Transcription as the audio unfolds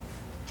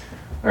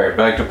Alright,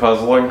 back to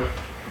puzzling.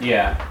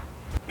 Yeah.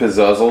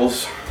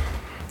 Pizzuzzles.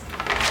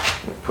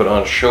 Put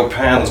on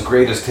Chopin's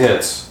greatest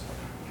hits.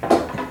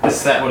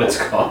 Is that what it's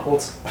called?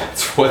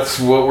 That's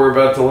what we're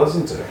about to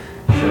listen to.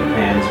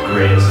 Chopin's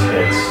greatest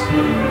hits.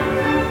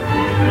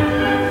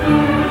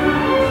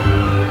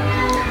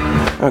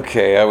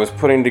 Okay, I was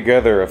putting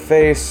together a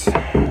face.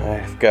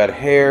 I've got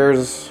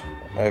hairs.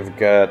 I've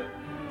got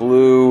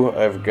blue.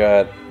 I've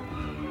got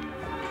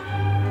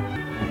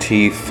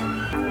teeth.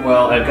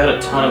 Well, I've got a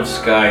ton of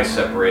sky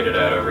separated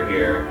out over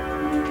here.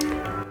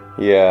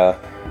 Yeah.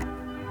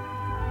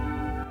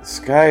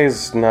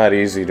 Sky's not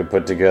easy to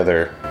put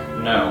together.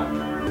 No.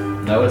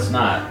 No, it's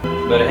not.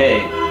 But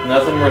hey,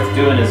 nothing worth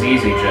doing is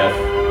easy, Jeff.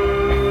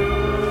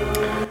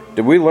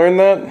 Did we learn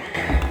that?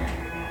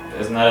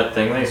 Isn't that a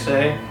thing they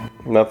say?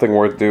 Nothing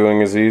worth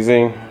doing is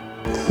easy?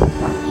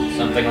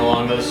 Something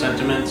along those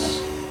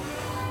sentiments?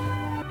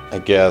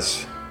 I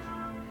guess.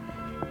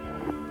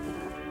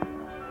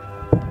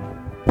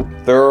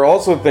 There are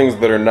also things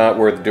that are not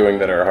worth doing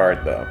that are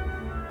hard, though.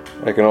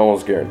 I can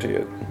almost guarantee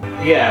it.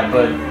 Yeah,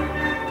 but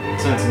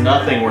since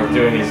nothing worth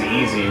doing is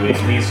easy, we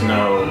at least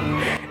know...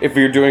 If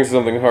you're doing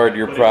something hard,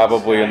 you're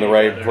probably in the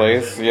right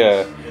place.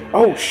 Yeah.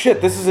 Oh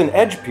shit, this is an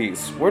edge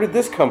piece. Where did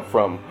this come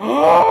from?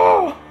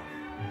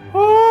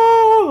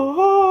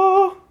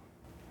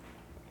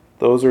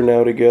 Those are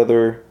now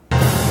together.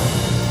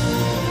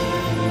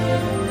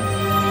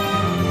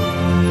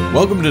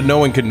 Welcome to No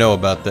One Could Know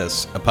About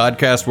This, a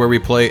podcast where we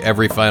play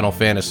every Final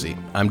Fantasy.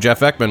 I'm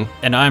Jeff Ekman.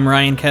 And I'm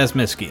Ryan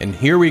Kazmiski. And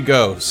here we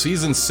go,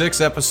 Season 6,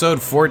 Episode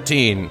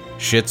 14.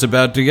 Shit's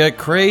about to get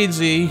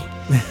crazy.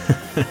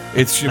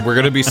 We're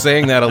going to be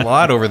saying that a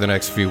lot over the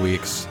next few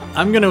weeks.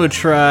 I'm going to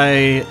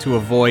try to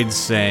avoid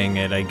saying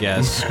it, I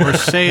guess, or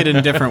say it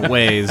in different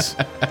ways,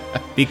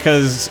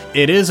 because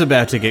it is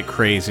about to get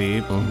crazy,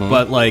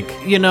 but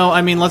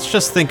let's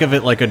just think of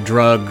it like a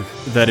drug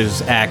that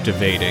is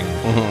activating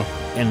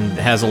and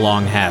has a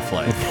long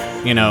half-life.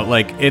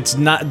 It's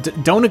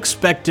not. Don't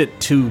expect it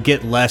to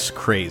get less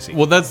crazy.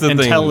 Well, that's the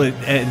thing.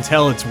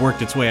 Until it's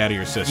worked its way out of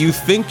your system. You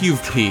think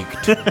you've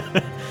peaked,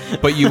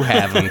 but you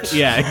haven't.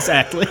 Yeah,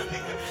 exactly.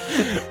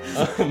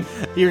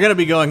 You're going to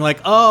be going like,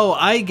 oh,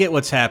 I get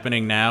what's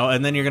happening now,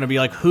 and then you're going to be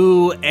like,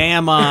 who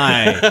am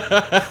I?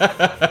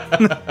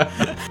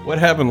 What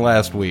happened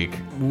last week?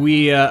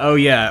 We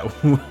activated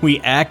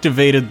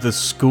the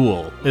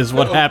school, is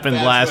what happened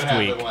last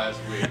week.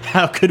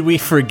 How could we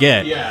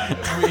forget? Yeah,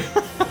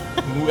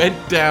 we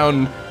went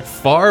down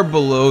far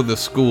below the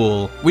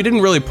school. We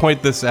didn't really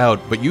point this out,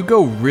 but you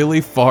go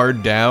really far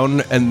down,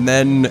 and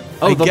then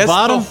the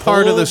bottom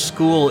part of the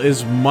school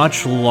is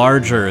much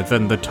larger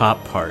than the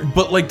top part.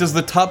 But does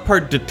the top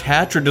part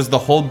detach, or does the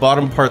whole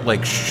bottom part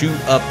shoot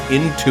up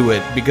into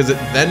it? Because it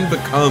then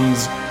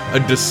becomes a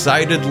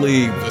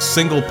decidedly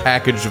single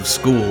package of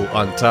school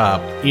on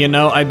top.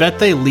 I bet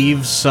they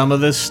leave some of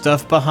this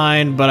stuff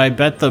behind, but I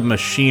bet the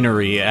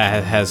machinery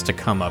has to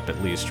come up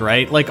at least,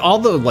 right? All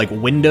the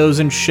windows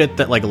and shit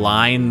that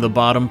line the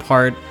bottom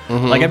part,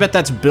 I bet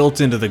that's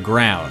built into the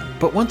ground.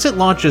 But once it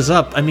launches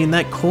up,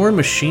 that core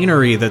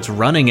machinery that's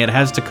running it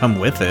has to come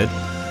with it.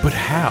 But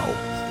how?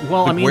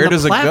 Well, where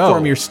does the platform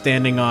it go? You're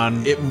standing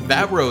on...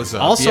 that rose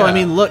up. Also,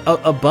 yeah. Look,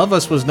 above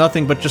us was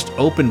nothing but just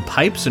open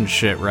pipes and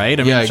shit, right?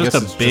 It's just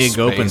a big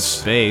open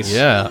space.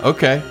 Yeah,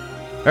 okay.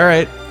 All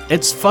right.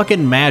 It's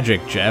fucking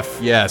magic, Jeff.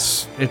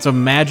 Yes. It's a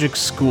magic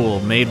school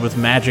made with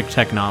magic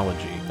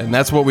technology. And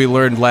that's what we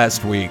learned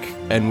last week.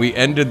 And we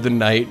ended the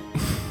night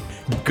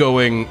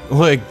going,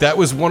 that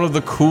was one of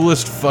the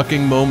coolest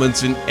fucking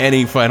moments in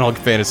any Final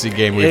Fantasy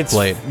game we've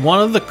played. It's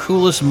one of the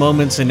coolest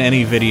moments in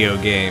any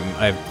video game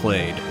I've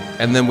played.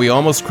 And then we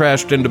almost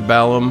crashed into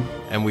Balam,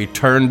 and we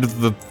turned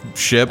the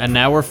ship. And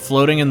now we're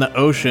floating in the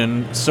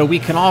ocean, so we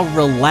can all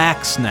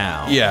relax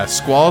now. Yeah,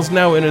 Squall's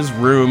now in his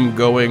room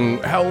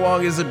going, how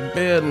long has it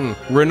been?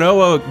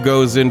 Rinoa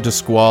goes into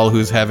Squall,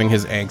 who's having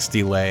his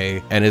angsty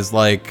lay, and is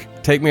like,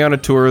 take me on a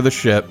tour of the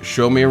ship,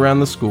 show me around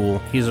the school.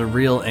 He's a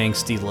real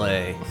angsty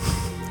lay.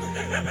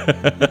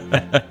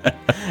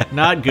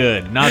 Not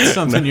good. Not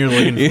something you're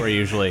looking for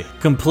usually.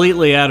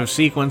 Completely out of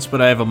sequence,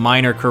 but I have a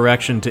minor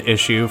correction to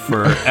issue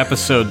for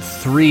episode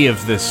 3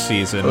 of this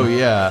season. Oh,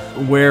 yeah.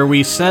 Where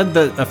we said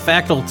that a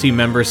faculty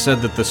member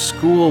said that the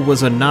school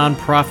was a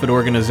non-profit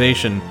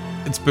organization.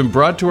 It's been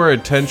brought to our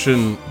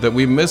attention that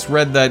we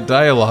misread that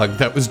dialogue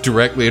that was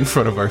directly in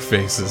front of our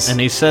faces. And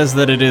he says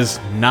that it is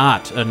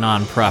not a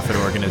non-profit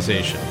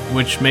organization,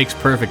 which makes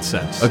perfect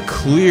sense. A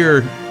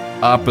clear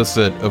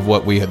opposite of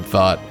what we had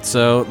thought.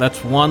 So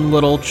that's one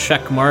little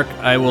check mark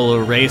I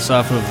will erase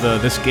off of the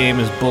this game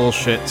is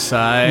bullshit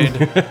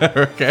side.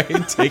 Okay,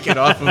 take it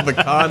off of the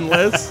con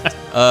list.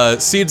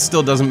 Seed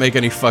still doesn't make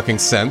any fucking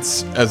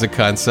sense as a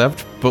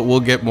concept, but we'll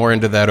get more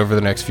into that over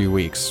the next few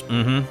weeks.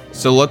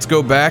 So let's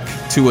go back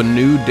to a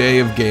new day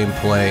of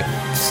gameplay.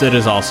 Sid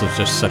is also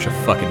just such a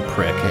fucking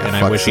prick, and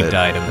I wish Sid. he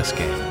died in this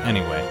game.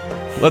 Anyway.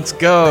 Let's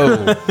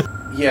go.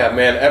 Yeah,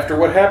 man, after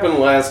what happened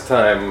last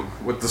time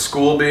with the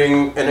school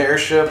being an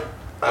airship,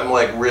 I'm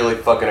really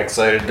fucking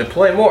excited to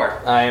play more.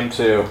 I am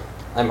too.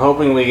 I'm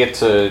hoping we get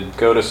to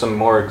go to some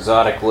more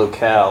exotic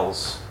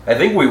locales. I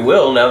think we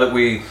will now that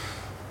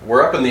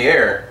we're up in the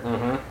air.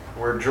 Mm-hmm.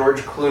 Where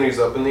George Clooney's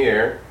up in the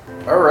air.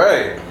 All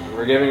right.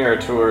 We're giving her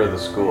a tour of the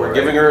school. We're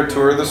giving her a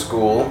tour of the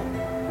school.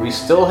 We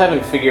still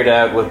haven't figured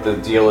out what the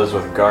deal is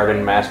with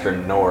Garden Master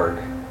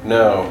Norg.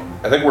 No,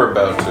 I think we're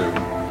about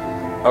to.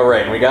 Oh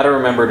right, and we gotta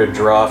remember to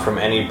draw from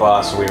any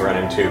boss we run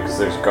into, because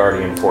there's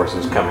Guardian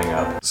forces coming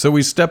up. So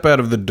we step out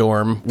of the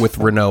dorm with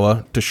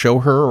Renoa to show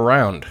her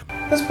around.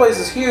 This place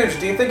is huge.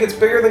 Do you think it's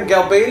bigger than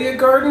Galbadia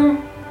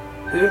Garden?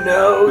 Who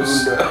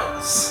knows? Who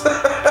knows?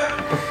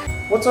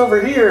 What's over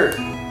here?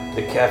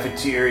 The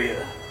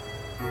cafeteria.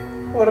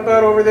 What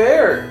about over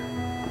there?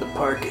 The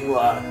parking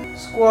lot.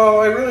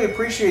 Squall, I really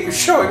appreciate you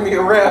showing me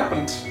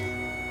around.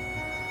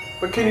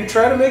 But can you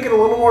try to make it a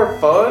little more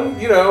fun?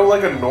 You know,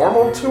 like a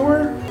normal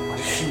tour? What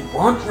does she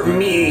want from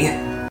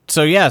me?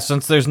 So yeah,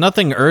 since there's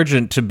nothing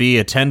urgent to be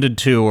attended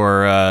to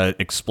or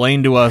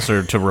explained to us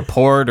or to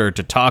report or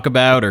to talk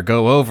about or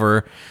go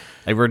over,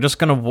 we're just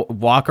gonna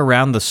walk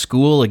around the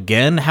school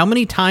again. How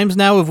many times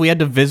now have we had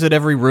to visit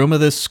every room of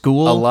this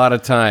school? A lot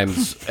of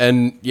times.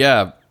 And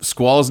yeah,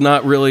 Squall's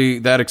not really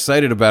that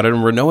excited about it,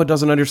 and Renoa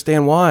doesn't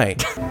understand why.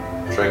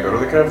 Should I go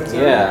to the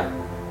cafeteria?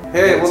 Yeah.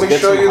 Hey, let me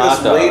show you this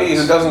hot dogs. lady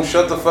who doesn't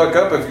shut the fuck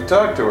up if you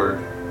talk to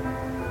her.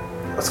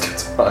 Let's get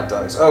some hot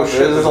dogs. Oh shit,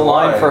 There's a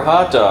line for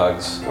hot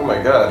dogs. Oh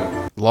my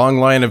god. Long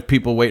line of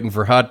people waiting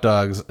for hot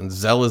dogs, and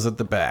Zell is at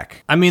the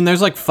back. I mean,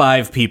 there's like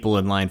 5 people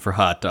in line for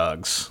hot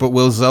dogs. But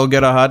will Zell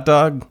get a hot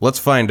dog? Let's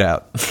find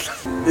out.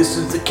 This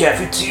is the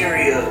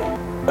cafeteria.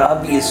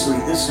 Obviously,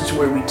 this is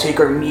where we take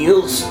our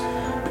meals.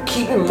 But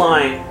keep in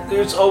mind,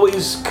 there's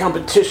always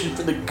competition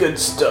for the good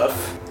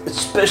stuff,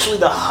 especially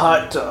the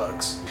hot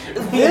dogs.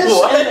 This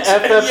and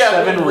FF7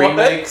 Yeah, what?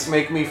 remakes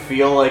make me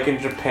feel like in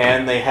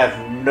Japan they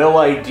have no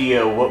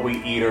idea what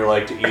we eat or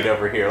like to eat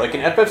over here. Like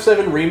in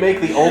FF7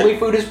 remake, the only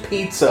food is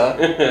pizza,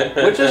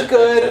 which is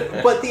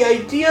good, but the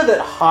idea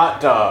that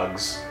hot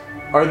dogs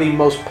are the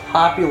most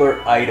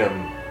popular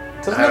item,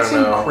 doesn't that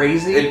seem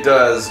crazy? It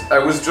does. I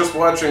was just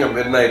watching a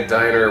Midnight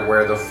Diner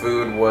where the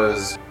food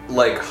was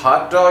like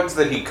hot dogs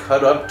that he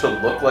cut up to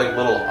look like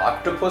little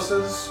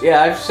octopuses.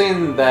 Yeah, I've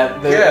seen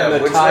that.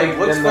 Which like,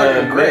 looks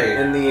fucking great.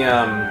 In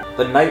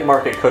the night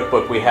market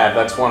cookbook we have,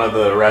 that's one of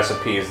the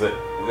recipes that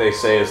they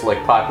say is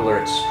like popular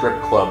at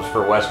strip clubs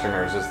for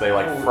Westerners. Is they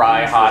like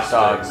fry hot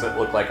dogs that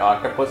look like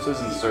octopuses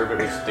and serve it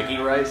with sticky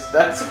rice.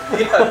 That's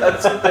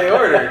what they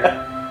ordered.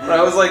 And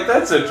I was like,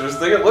 that's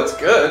interesting. It looks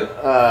good.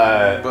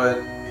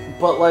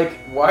 But like,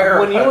 why are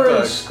when you hot were in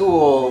dogs?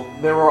 school,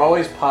 there were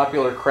always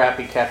popular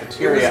crappy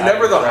cafeteria. It was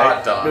never items, the right?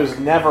 hot dog. It was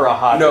never a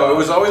hot dog. No, it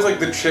was always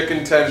like the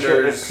chicken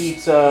tenders. Chicken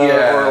pizza,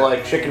 Yeah. or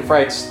like chicken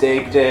fried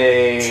steak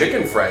day.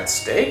 Chicken fried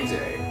steak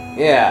day.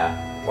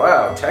 Yeah.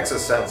 Wow,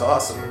 Texas sounds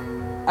awesome.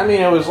 I mean,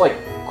 it was like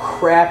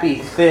crappy,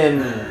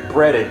 thin,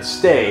 breaded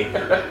steak,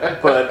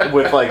 but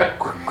with like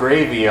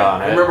gravy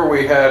on I it. remember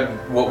we had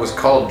what was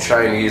called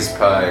Chinese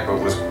pie, but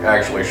was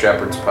actually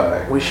shepherd's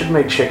pie. We should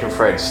make chicken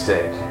fried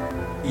steak.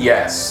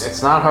 Yes.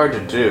 It's not hard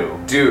to do.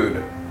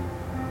 Dude,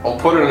 I'll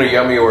put it in a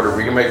yummy order.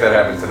 We can make that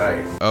happen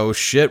tonight. Oh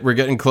shit, we're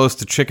getting close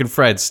to chicken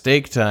fried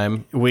steak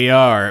time. We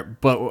are,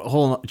 but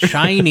hold on.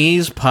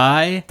 Chinese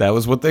pie? That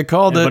was what they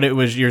called it.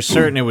 But you're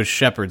certain it was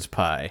shepherd's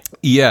pie.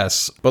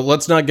 Yes, but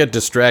let's not get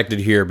distracted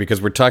here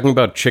because we're talking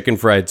about chicken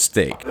fried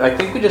steak. I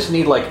think we just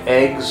need like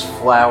eggs,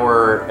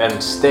 flour,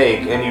 and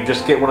steak, and you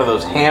just get one of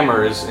those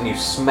hammers and you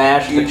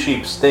smash the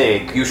cheap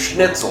steak. You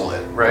schnitzel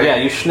it, right? Yeah,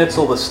 you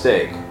schnitzel the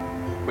steak.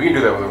 We can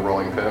do that with a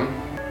rolling pin.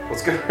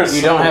 Let's get ourselves...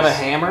 You don't have a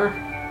hammer?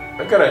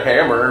 I've got a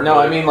hammer. No,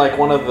 I mean like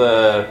one of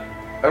the...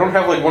 I don't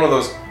have like one of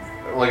those...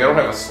 Like, I don't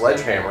have a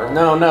sledgehammer.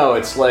 No,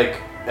 it's like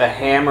a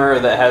hammer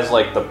that has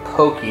like the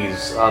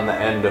pokies on the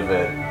end of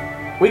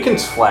it. We can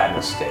flatten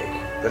a steak.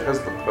 That has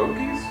the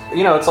pokies?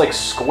 You know, it's like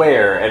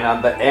square, and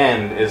on the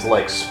end is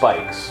like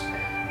spikes.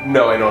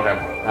 No, I don't have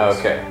one of those.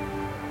 Okay.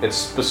 It's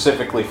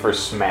specifically for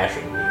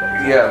smashing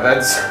meat. Yeah,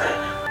 that's...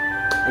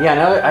 Yeah,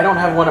 no, I don't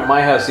have one at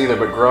my house either,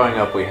 but growing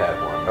up we had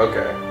one.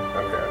 Okay.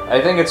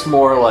 I think it's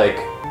more like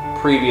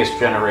previous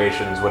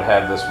generations would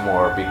have this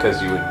more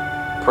because you would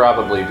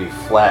probably be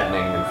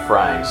flattening and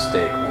frying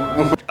steak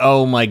more.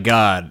 Oh my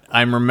god,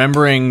 I'm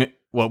remembering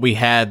what we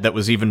had that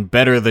was even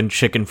better than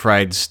chicken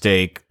fried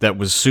steak that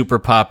was super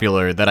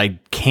popular that I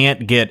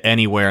can't get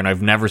anywhere and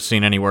I've never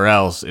seen anywhere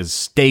else is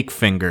steak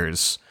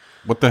fingers.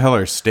 What the hell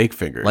are steak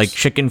fingers? Like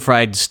chicken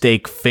fried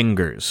steak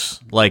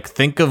fingers. Like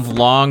think of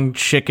long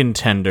chicken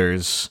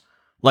tenders,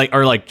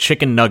 like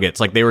chicken nuggets.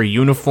 Like they were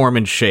uniform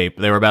in shape.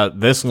 They were about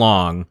this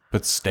long.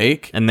 But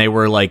steak? And they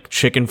were like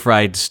chicken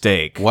fried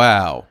steak.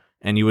 Wow.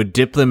 And you would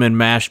dip them in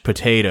mashed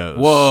potatoes.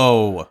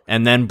 Whoa.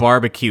 And then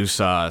barbecue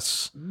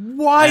sauce.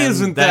 Why And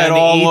isn't that then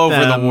all eat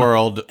over them. the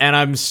world? And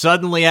I'm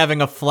suddenly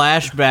having a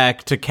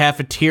flashback to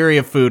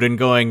cafeteria food and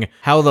going,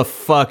 how the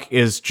fuck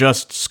is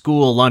just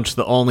school lunch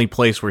the only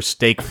place where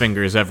steak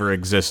fingers ever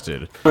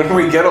existed? When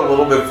we get a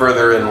little bit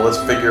further in, let's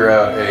figure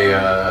out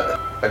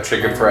a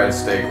chicken fried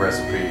steak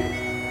recipe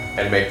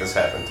and make this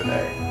happen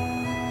today.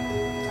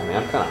 I mean,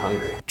 I'm kind of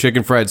hungry.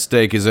 Chicken fried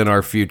steak is in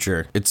our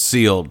future. It's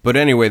sealed. But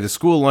anyway, the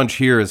school lunch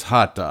here is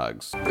hot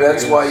dogs.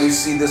 That's why you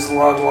see this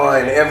long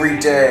line every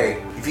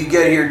day. If you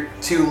get here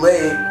too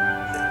late,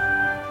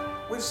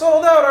 we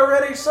sold out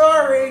already,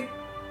 sorry.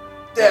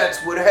 That's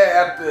what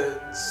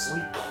happens.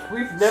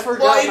 We've never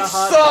gotten a Life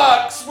hot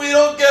dog. sucks. We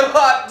don't get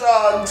hot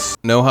dogs.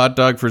 No hot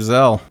dog for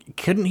Zell.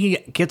 Couldn't he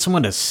get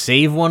someone to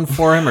save one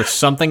for him or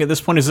something at this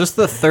point? Is this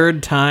the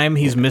third time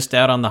he's missed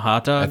out on the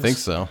hot dogs? I think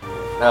so.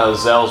 Oh,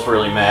 Zell's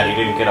really mad he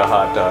didn't get a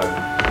hot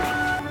dog.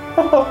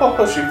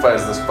 She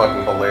finds this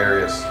fucking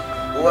hilarious.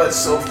 What's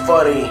so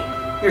funny?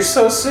 You're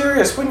so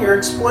serious when you're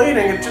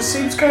explaining. It just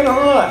seems kind of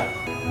odd.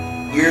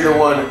 You're the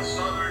one.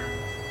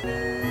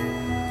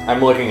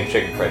 I'm looking at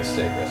chicken fried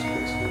steak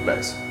recipes.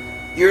 Nice.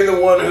 You're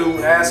the one who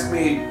asked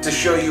me to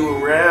show you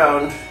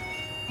around.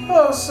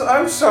 Oh, so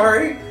I'm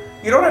sorry.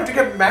 You don't have to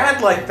get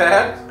mad like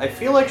that. I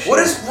feel like What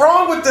is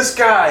wrong with this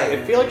guy?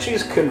 I feel like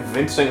she's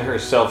convincing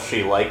herself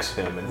she likes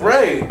him in this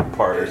Right.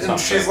 part or And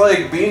something. she's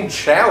like being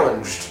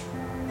challenged.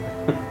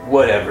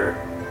 Whatever.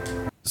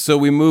 So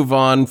we move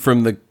on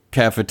from the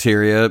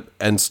cafeteria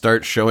and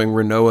start showing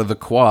Renoa the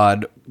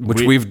quad,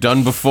 which we've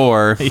done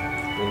before. We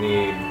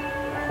need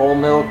whole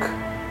milk,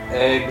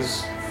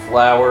 eggs,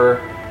 flour,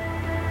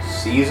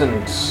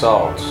 seasoned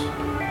salt,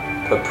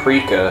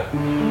 paprika,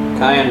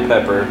 cayenne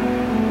pepper,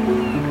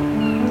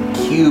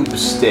 cube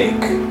steak.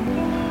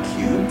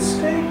 Cube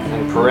steak?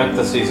 In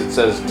parentheses, it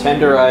says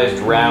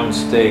tenderized round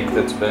steak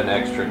that's been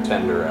extra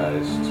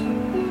tenderized.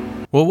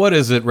 Well, what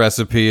is it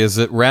recipe? Is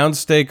it round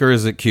steak or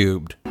is it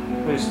cubed?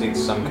 We just need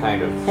some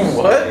kind of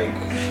What? steak.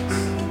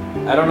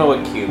 I don't know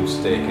what cube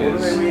steak What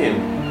do is. I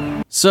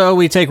mean? So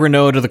we take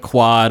Renoa to the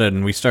quad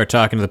and we start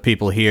talking to the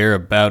people here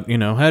about,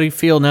 how do you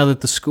feel now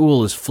that the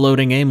school is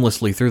floating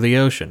aimlessly through the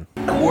ocean?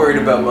 I'm worried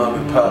about Mom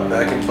and Pop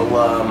back in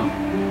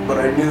Balam, but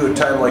I knew a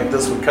time like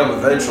this would come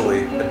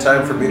eventually. A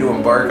time for me to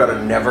embark on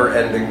a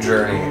never-ending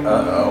journey.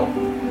 Uh-oh.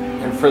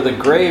 And for the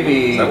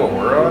gravy, Is that what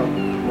we're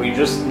on? we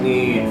just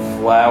need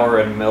flour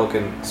and milk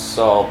and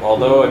salt.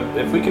 Although,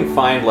 if we can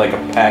find like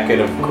a packet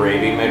of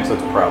gravy mix,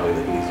 that's probably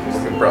the We easiest.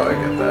 can probably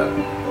get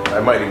that. I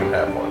might even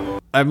have one.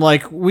 I'm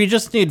like, we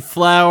just need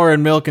flour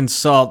and milk and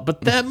salt,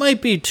 but that might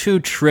be too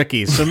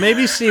tricky. So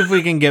maybe see if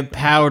we can get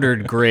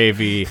powdered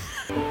gravy.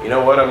 You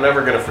know what? I'm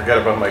never going to forget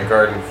about my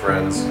garden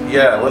friends.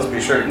 Yeah, let's be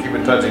sure to keep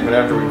in touch even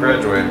after we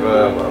graduate.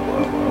 Blah, blah,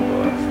 blah, blah,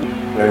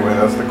 blah. Anyway,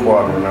 that's the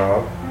quad we're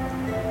now.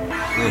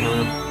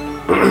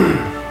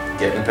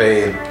 Getting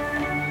paid.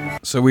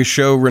 So we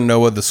show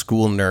Renoa the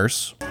school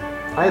nurse.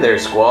 Hi there,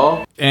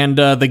 Squall. And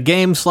the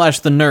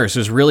game/the nurse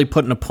is really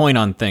putting a point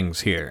on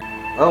things here.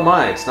 Oh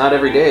my, it's not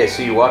every day I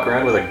see you walk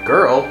around with a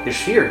girl. Is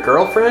she your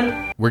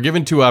girlfriend? We're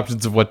given two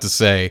options of what to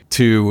say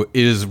to,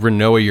 is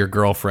Renoa your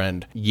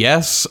girlfriend?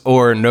 Yes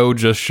or no,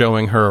 just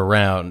showing her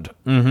around.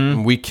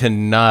 Mm-hmm. We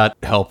cannot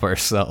help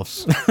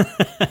ourselves.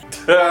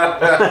 Should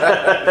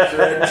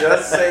I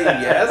just say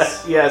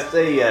yes? Yes,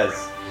 say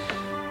yes.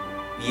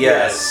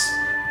 Yes.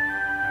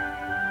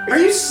 Are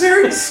you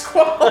serious,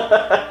 Squall?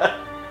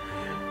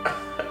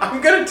 I'm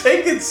gonna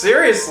take it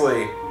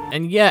seriously.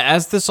 And yeah,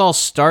 as this all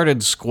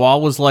started,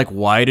 Squall was like,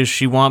 why does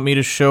she want me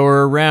to show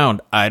her around?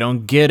 I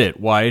don't get it.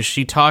 Why is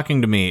she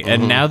talking to me?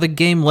 And now the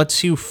game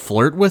lets you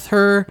flirt with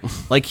her?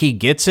 Like he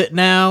gets it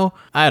now?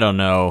 I don't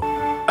know.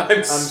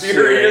 I'm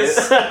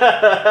serious.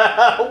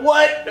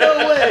 What?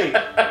 No way.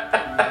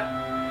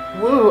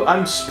 Woo,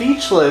 I'm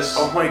speechless.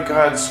 Oh my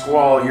god,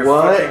 Squall, you're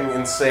What? fucking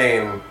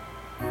insane.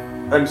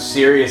 I'm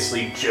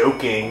seriously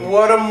joking.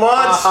 What a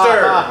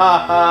monster!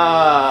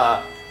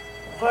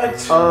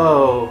 What?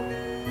 Oh.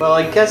 Well,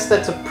 I guess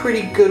that's a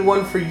pretty good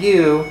one for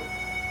you.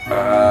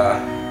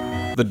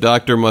 The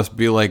doctor must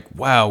be like,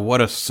 wow,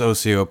 what a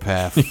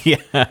sociopath.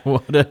 Yeah,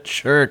 what a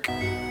jerk. You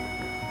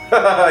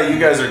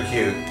guys are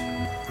cute.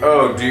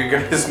 Oh, do you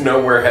guys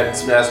know where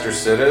Headmaster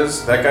Sid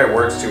is? That guy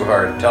works too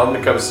hard. Tell him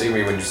to come see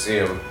me when you see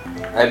him.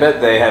 I bet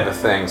they have a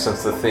thing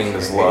since the thing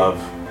is love.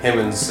 Him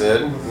and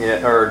Sid?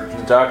 Yeah, or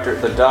the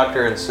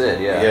doctor and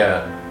Sid, yeah.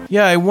 Yeah.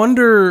 Yeah, I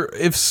wonder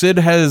if Sid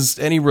has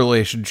any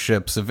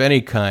relationships of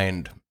any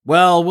kind.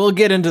 Well, we'll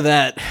get into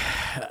that.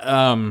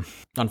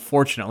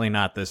 Unfortunately,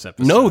 not this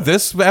episode. No,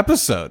 this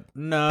episode.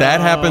 No.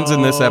 That happens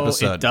in this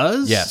episode. It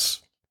does?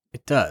 Yes,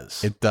 It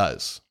does. it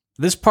does.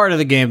 This part of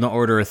the game, the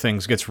order of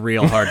things, gets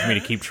real hard for me to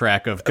keep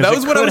track of. 'Cause That it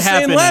was what I could was saying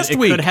happen- last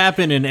week. It could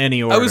happen in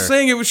any order. I was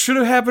saying it should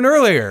have happened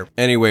earlier.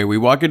 Anyway, we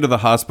walk into the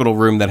hospital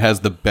room that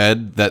has the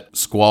bed that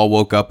Squall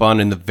woke up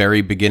on in the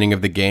very beginning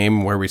of the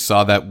game, where we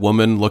saw that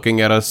woman looking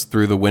at us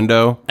through the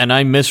window. And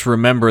I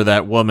misremember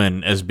that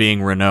woman as being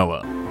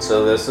Renoa.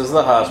 So this is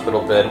the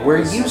hospital bed where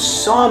you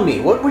saw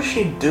me. What was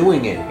she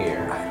doing in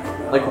here?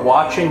 Like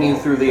watching you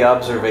through the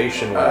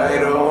observation window. I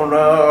don't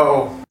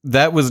know.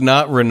 That was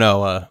not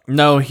Renoa.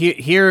 No,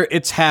 here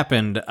it's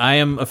happened. I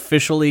am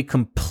officially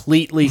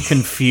completely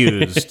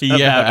confused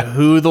Yeah. about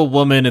who the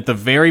woman at the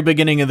very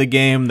beginning of the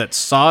game that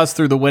saw us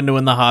through the window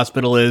in the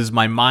hospital is.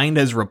 My mind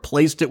has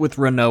replaced it with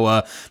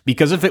Renoa,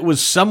 because if it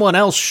was someone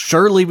else,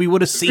 surely we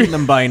would have seen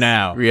them by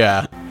now.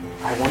 Yeah.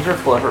 I wonder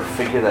if we'll ever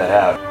figure that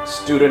out.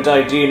 Student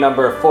ID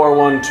number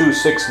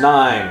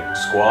 41269.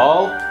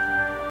 Squall?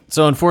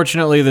 So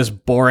unfortunately, this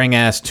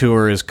boring-ass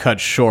tour is cut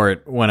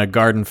short when a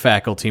garden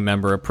faculty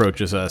member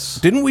approaches us.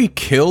 Didn't we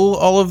kill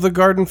all of the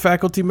garden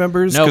faculty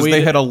members No, because we they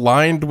di- had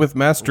aligned with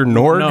Master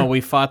Norg? No, we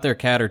fought their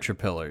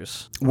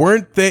caterpillars.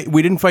 Weren't they?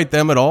 We didn't fight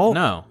them at all?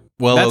 No.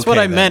 Well, that's what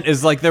okay, I then. meant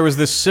is like there was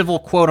this civil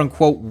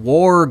quote-unquote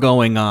war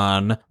going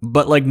on,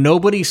 but like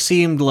nobody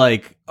seemed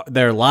like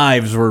their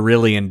lives were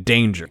really in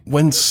danger.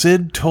 When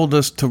Sid told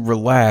us to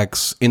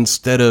relax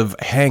instead of,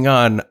 hang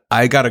on,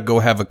 I gotta go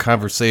have a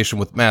conversation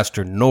with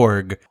Master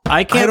Norg,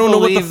 I can't don't know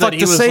what the believe fuck that to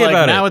he was say like,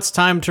 about now it. it's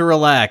time to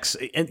relax.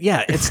 And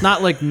yeah, it's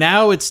not like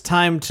now it's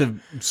time to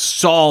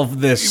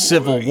solve this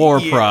civil war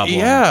problem.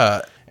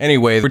 Yeah.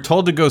 Anyway, we're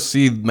told to go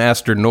see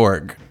Master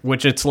Norg.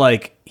 Which it's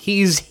like,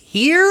 he's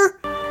here?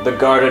 The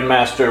Garden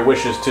Master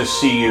wishes to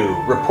see you.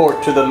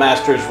 Report to the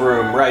Master's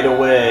room right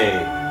away.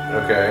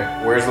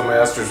 Okay, where's the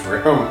master's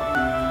room?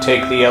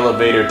 Take the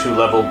elevator to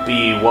level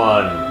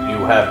B1.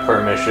 You have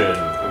permission.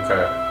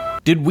 Okay.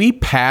 Did we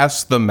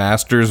pass the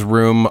Master's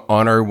room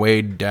on our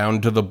way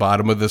down to the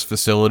bottom of this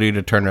facility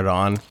to turn it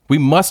on? We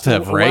must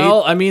have, right?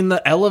 Well, I mean,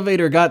 the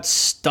elevator got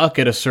stuck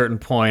at a certain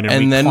point, and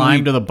And we then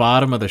climbed we- to the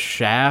bottom of the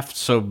shaft,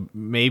 so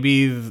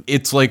maybe...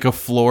 It's like a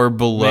floor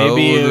below.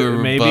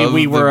 Maybe above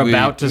we were that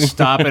about to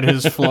stop at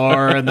his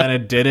floor and then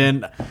it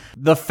didn't.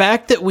 The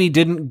fact that we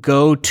didn't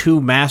go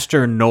to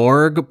Master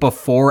Norg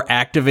before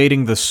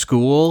activating the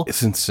school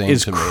It's insane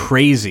is to me.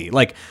 crazy.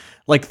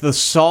 Like the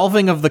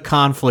solving of the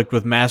conflict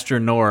with Master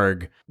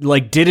Norg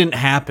didn't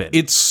happen.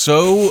 It's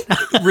so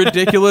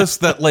ridiculous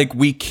that like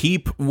we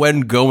keep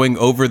when going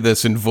over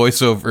this in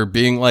voiceover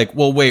being like,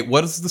 well, wait,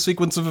 what is the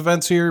sequence of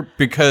events here?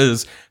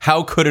 Because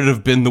how could it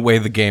have been the way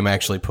the game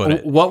actually put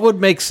it? What would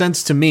make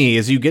sense to me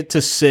is you get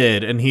to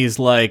Sid and he's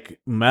like,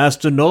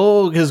 Master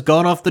Nog has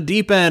gone off the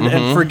deep end,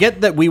 and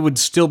forget that we would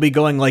still be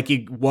going like,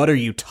 what are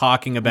you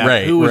talking about?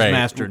 Right, Who is right.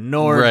 Master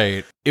Norg?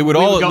 Right. It would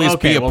We all would at go, least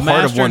okay, be a well,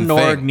 part Master of one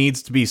Norg thing.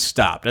 needs to be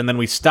stopped, and then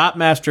we stop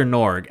Master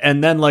Norg,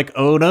 and then like,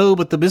 oh no,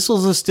 but the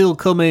missiles are still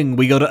coming.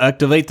 We got to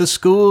activate the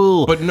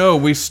school. But no,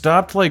 we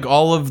stopped like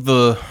all of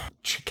the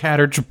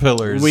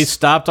caterpillars. We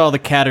stopped all the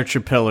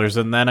caterpillars,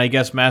 and then I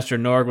guess Master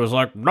Norg was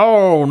like,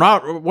 no,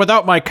 not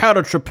without my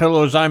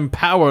caterpillars, I'm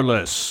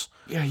powerless.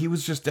 Yeah, he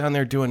was just down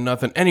there doing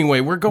nothing.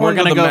 Anyway, we're going We're to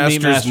gonna the go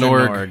meet Master's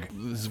Master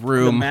Norg's The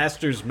room.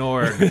 Master's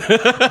Norg.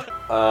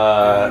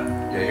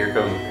 Yeah, here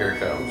it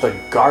comes. The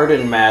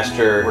Garden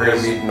Master. We're gonna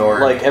is, meet Norg.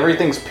 Like,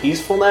 everything's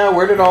peaceful now?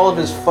 Where did all of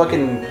his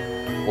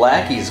fucking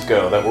lackeys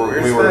go that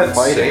Where's we were that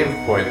fighting?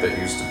 save point that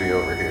used to be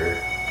over here?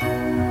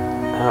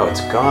 Oh,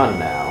 it's gone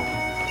now.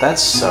 That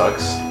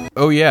sucks.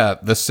 Oh yeah,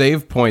 the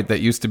save point that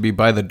used to be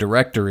by the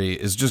directory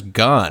is just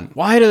gone.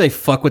 Why do they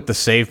fuck with the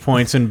save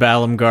points in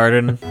Balam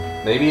Garden?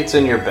 Maybe it's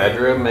in your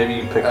bedroom. Maybe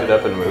you picked it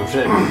up and moved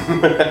it.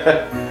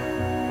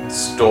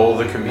 Stole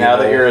the communal. Now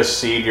that you're a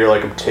seed, you're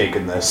like, I'm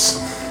taking this.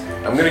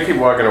 I'm gonna keep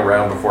walking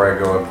around before I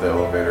go up the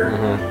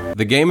elevator.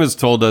 The game has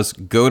told us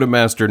go to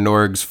Master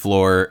Norg's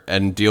floor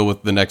and deal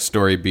with the next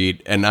story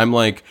beat, and I'm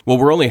like, well,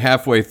 we're only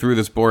halfway through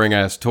this boring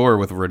ass tour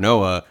with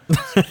Renoa.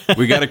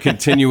 We got to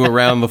continue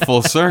around the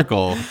full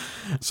circle.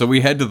 So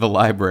we head to the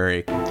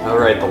library. All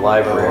right, the The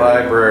library.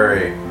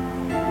 library.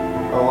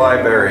 The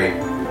library.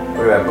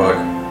 Look at that book.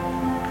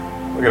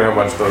 Look at how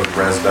much those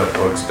rezzed up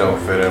books don't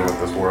fit in with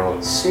this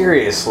world.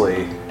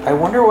 Seriously, I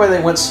wonder why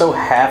they went so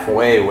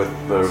halfway with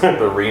the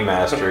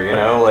remaster. You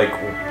know, like,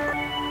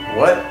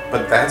 What?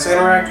 But that's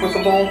interact with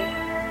the bowl?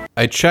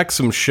 I check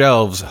some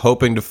shelves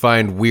hoping to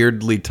find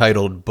weirdly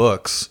titled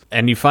books.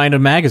 And you find a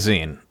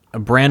magazine, a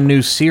brand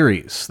new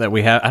series that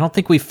we have. I don't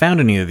think we found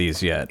any of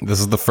these yet. This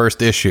is the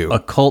first issue.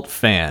 Occult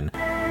Fan.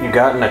 you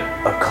got an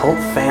Occult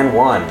Fan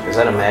 1. Is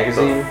that a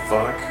magazine?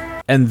 Fuck.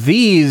 And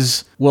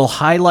these will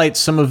highlight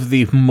some of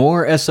the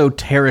more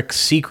esoteric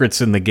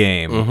secrets in the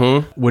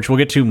game, which we'll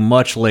get to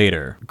much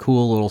later.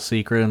 Cool little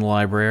secret in the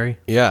library.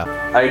 Yeah.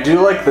 I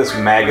do like this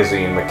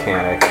magazine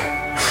mechanic.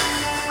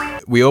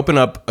 We open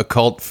up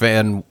Occult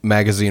Fan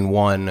Magazine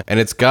 1, and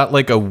it's got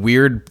like a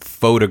weird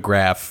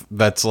photograph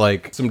that's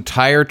like some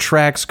tire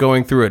tracks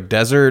going through a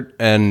desert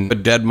and a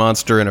dead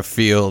monster in a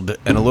field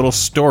and a little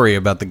story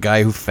about the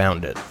guy who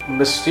found it.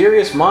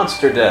 Mysterious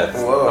monster death.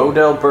 Whoa.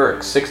 Odell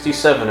Burke,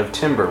 67, of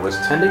Timber, was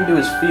tending to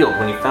his field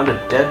when he found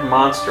a dead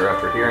monster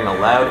after hearing a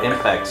loud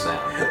impact sound.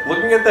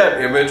 Looking at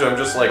that image, I'm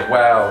just like,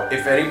 wow.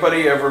 If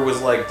anybody ever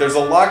was like, there's a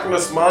Loch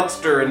Ness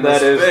monster in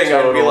That this is thing, I'd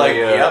be totally, like,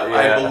 yeah, yep,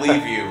 yeah. I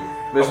believe you.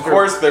 Of Mr.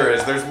 course there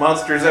is. There's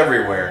monsters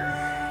everywhere.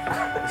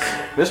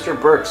 Mr.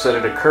 Burke said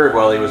it occurred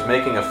while he was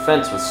making a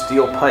fence with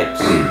steel pipes.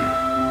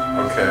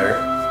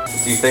 Okay.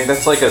 Do you think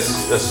that's like a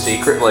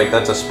secret, like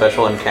that's a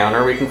special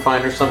encounter we can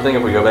find or something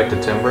if we go back to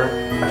Timber?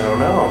 I don't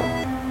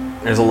know.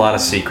 There's a lot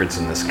of secrets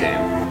in this game.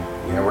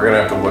 Yeah, we're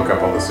gonna have to look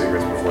up all the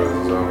secrets before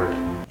this is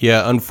over.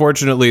 Yeah,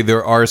 unfortunately,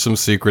 there are some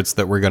secrets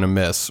that we're going to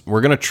miss.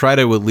 We're going to try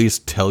to at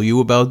least tell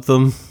you about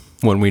them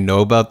when we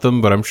know about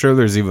them, but I'm sure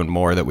there's even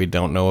more that we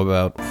don't know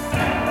about.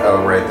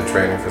 Oh, right, the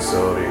training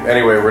facility.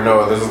 Anyway,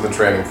 this is the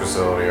training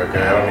facility,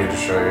 okay? I don't need to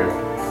show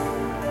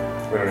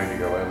you. We don't need to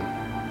go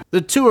in. The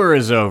tour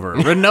is over.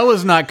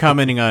 Renoa's not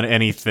commenting on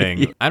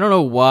anything. I don't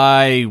know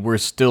why we're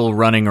still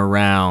running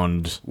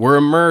around. We're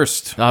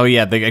immersed. Oh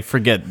yeah, I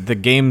forget. The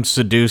game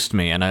seduced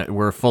me, and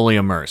we're fully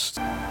immersed.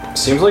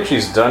 Seems like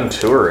she's done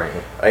touring.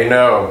 I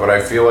know, but I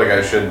feel like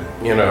I should,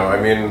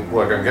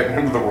 look, I'm getting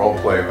into the role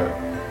play, but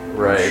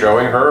Right.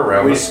 showing her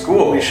around the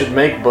school. We should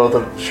make both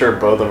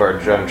of our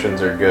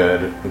junctions are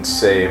good and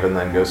save and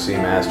then go see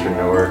Master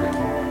Norg.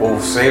 Well,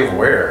 save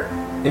where?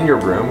 In your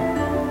room.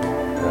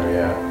 Oh,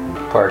 yeah.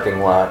 Parking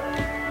lot.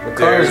 The There's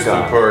car's the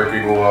gone.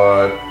 parking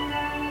lot.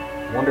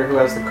 Wonder who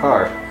has the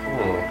car.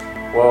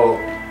 Well,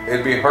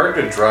 it'd be hard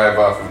to drive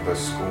off of the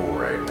school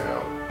right now.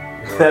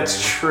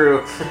 That's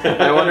true.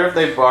 I wonder if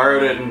they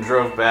borrowed it and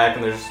drove back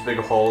and there's just a big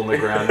hole in the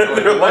ground.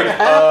 They're What like,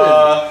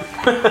 happened?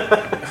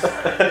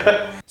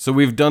 So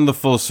we've done the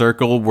full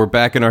circle. We're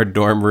back in our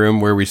dorm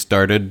room where we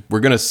started. We're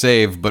going to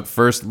save, but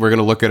first we're going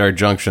to look at our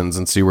junctions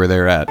and see where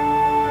they're at.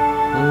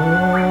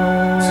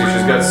 See,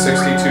 she's got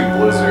 62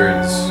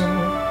 blizzards.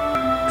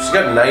 She's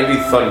got 90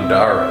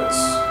 Thundaras.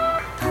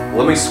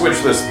 Let me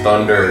switch this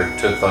Thunder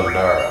to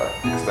Thundara.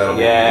 'Cause that'll be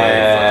way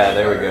Yeah, fucking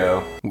there we better.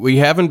 go. We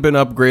haven't been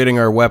upgrading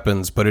our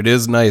weapons, but it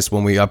is nice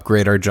when we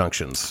upgrade our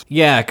junctions.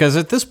 Yeah, because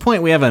at this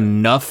point we have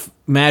enough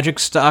magic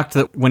stock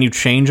that when you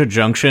change a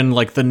junction,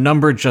 like the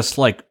number just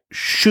like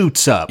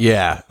shoots up.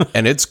 Yeah,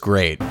 and it's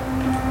great.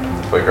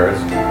 Play cards.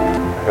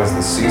 Has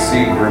the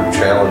CC group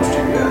challenged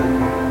you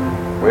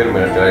yet? Wait a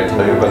minute, did I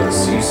tell you about the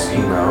CC?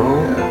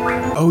 No.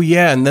 Yeah. Oh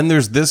yeah, and then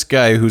there's this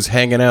guy who's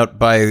hanging out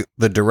by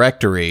the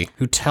directory.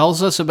 Who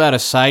tells us about a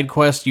side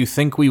quest you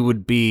think we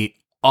would be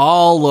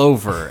all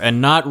over and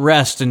not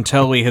rest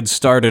until we had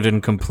started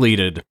and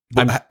completed.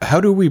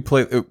 How do we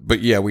play?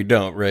 But yeah, we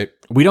don't, right?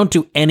 We don't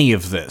do any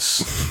of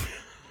this.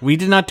 We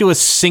did not do a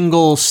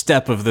single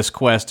step of this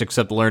quest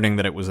except learning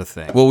that it was a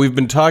thing. Well, we've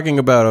been talking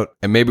about,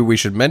 and maybe we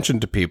should mention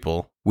to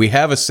people, we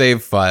have a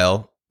save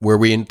file where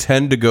we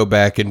intend to go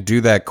back and do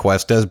that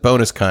quest as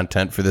bonus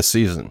content for this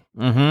season.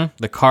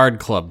 The Card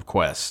Club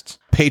quest.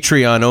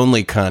 Patreon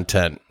only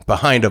content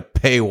behind a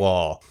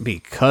paywall.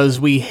 Because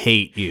we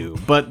hate you.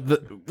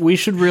 But we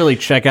should really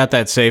check out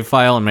that save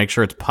file and make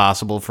sure it's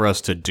possible for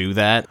us to do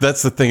that.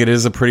 That's the thing, it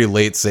is a pretty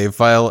late save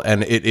file,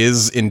 and it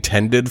is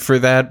intended for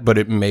that, but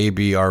it may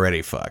be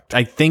already fucked.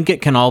 I think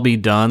it can all be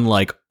done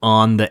like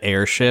on the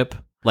airship.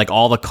 Like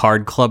all the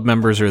Card Club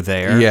members are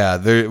there. Yeah,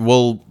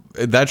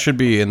 that should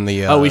be in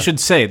the... we should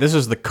say, this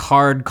is the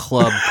Card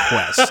Club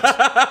quest.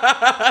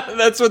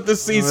 That's what the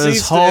CC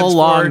This whole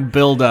long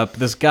build-up,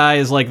 this guy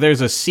is like,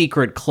 there's a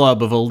secret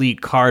club of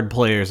elite card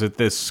players at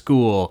this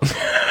school.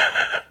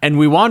 And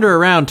we wander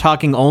around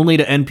talking only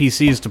to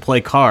NPCs to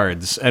play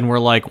cards, and we're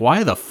like,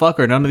 why the fuck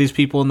are none of these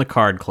people in the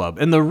card club?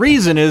 And the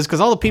reason is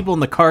because all the people in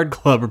the card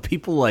club are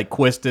people like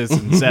Quistis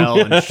and Zell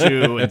and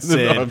Shu and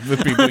Sid. the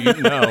people you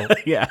know.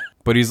 Yeah.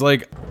 But he's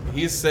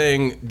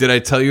saying, did I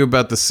tell you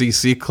about the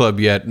CC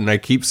club yet? And I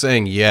keep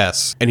saying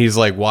yes. And he's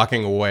like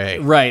walking away.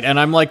 Right, and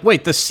I'm like,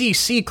 wait, the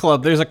CC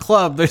club, there's a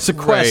quest.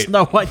 Right.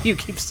 No, why do you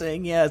keep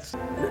saying yes?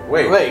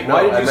 Wait, Wait, no,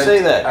 why did I you meant-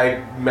 say that?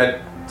 I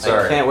meant...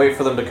 Sorry. I can't wait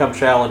for them to come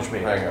challenge me.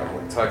 Hang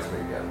on, talk to me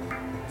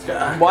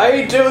again. Why are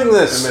you doing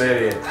this? I'm an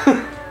idiot.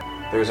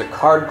 There's a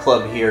card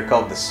club here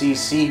called the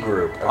CC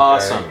Group.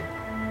 Awesome.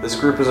 This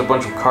group is a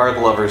bunch of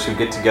card lovers who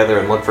get together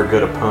and look for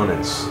good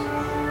opponents.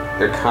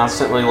 They're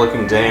constantly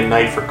looking day and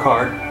night for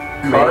card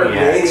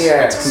maniacs.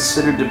 maniacs. It's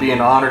considered to be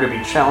an honor to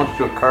be challenged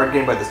to a card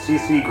game by the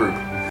CC Group.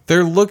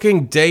 They're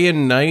looking day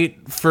and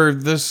night for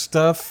this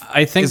stuff.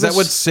 I think Is that this-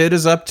 what Sid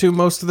is up to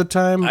most of the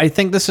time? I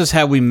think this is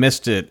how we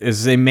missed it,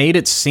 is they made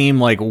it seem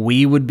like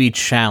we would be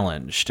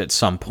challenged at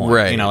some point.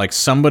 Right. You know, like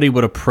somebody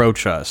would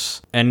approach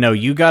us. And no,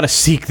 you gotta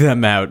seek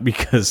them out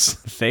because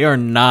they are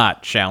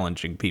not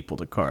challenging people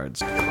to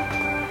cards.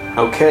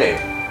 Okay.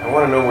 I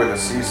want to know where the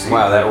CC...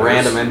 Wow, that is.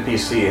 random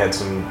NPC had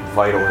some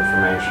vital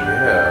information.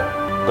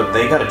 Yeah. But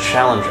they gotta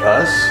challenge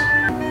us?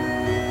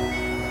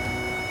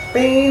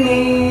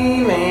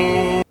 Beanie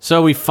Man.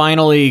 So we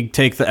finally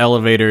take the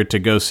elevator to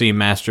go see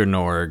Master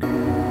Norg.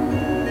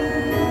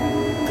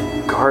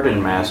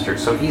 Garden Master.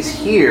 So he's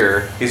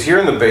here. He's here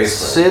in the basement.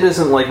 Sid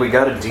isn't like we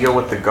gotta deal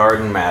with the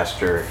Garden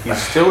Master.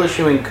 He's still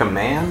issuing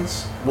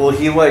commands? Well,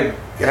 he,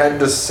 had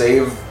to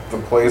save the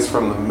place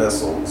from the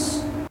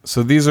missiles.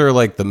 So these are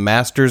like the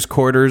master's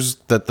quarters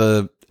that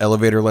the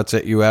elevator lets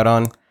you out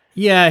on?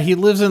 Yeah, he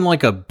lives in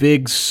like a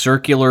big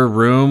circular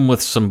room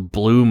with some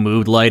blue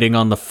mood lighting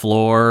on the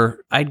floor.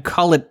 I'd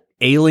call it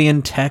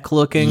alien tech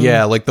looking.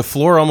 Yeah, like the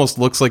floor almost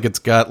looks like it's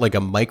got like a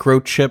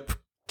microchip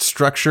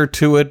structure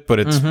to it, but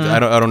it's I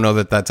don't know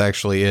that that's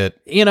actually it.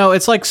 You know,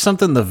 it's like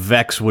something the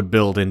Vex would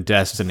build in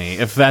Destiny,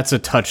 if that's a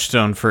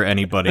touchstone for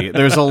anybody.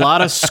 There's a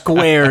lot of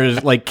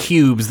squares, like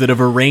cubes, that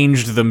have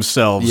arranged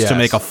themselves Yes. to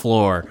make a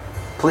floor.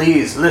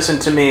 Please, listen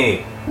to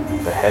me.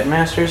 The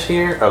headmaster's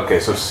here? Okay,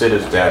 so Sid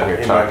is down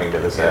here talking to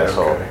this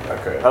asshole.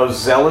 Okay. Oh,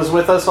 Zell is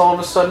with us all of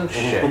a sudden?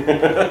 Shit. What are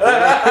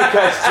you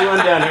guys doing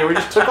down here? We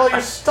just took all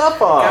your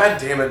stuff off. God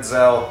damn it,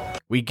 Zell.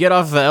 We get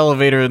off the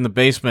elevator in the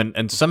basement,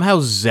 and somehow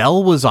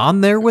Zell was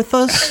on there with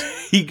us?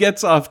 he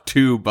gets off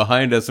too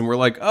behind us, and we're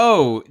like,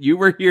 oh, you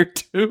were here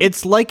too?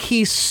 It's like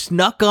he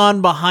snuck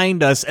on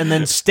behind us and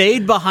then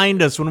stayed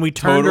behind us when we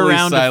turned Totally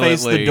around to face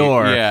the silently,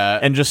 door, yeah.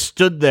 and just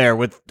stood there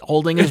with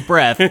holding his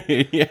breath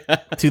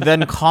to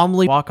then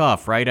calmly walk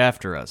off right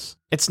after us.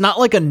 It's not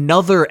like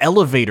another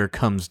elevator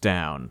comes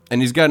down.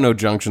 And he's got no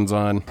junctions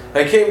on.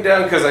 I came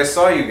down because I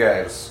saw you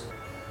guys.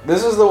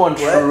 This is the one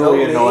truly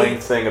Nobody- annoying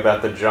thing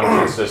about the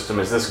junction system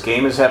is this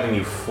game is having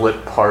you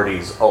flip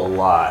parties a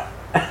lot.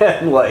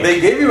 And like They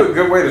gave you a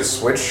good way to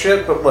switch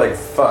shit, but like,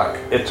 fuck.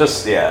 it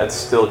just it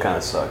still kind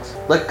of sucks.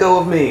 Let go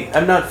of me.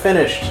 I'm not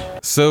finished.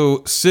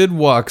 So Sid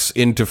walks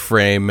into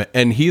frame,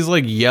 and he's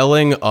like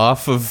yelling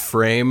off of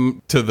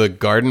frame to the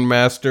garden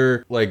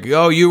master, like,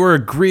 oh, you were a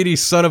greedy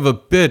son of a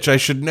bitch. I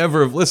should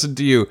never have listened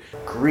to you.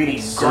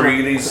 Greedy son.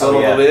 Greedy son Oh,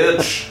 of yeah. a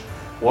bitch.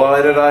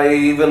 Why did I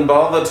even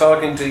bother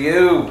talking to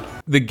you?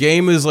 The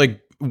game is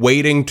like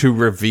waiting to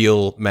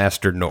reveal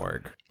Master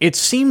Norg. It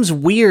seems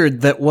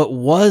weird that what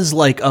was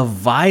like a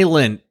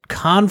violent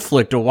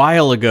conflict a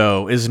while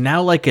ago is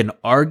now like an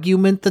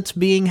argument that's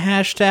being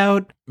hashed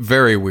out.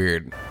 Very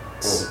weird.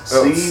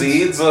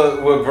 Seeds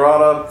were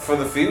brought up for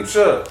the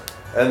future,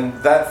 and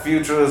that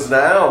future is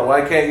now.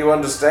 Why can't you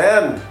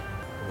understand?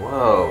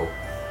 Whoa.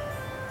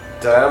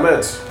 Damn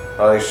it.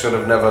 I should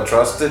have never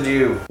trusted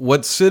you.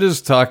 What Sid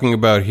is talking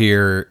about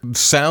here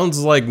sounds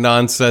like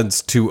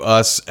nonsense to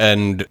us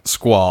and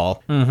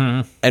Squall.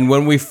 Mm-hmm. And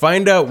when we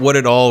find out what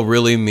it all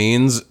really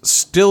means,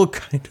 still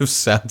kind of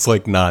sounds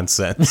like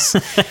nonsense.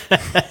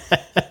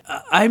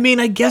 I mean,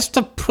 I guess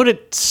to put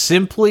it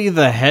simply,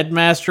 the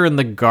headmaster and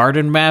the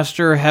garden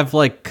master have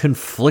like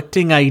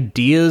conflicting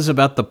ideas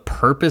about the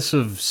purpose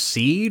of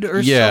Seed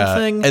or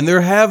something. And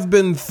there have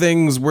been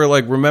things where,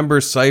 like,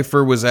 remember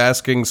Cypher was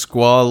asking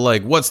Squall,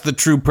 like, what's the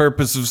true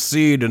purpose of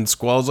Seed? And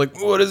Squall's like,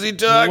 what is he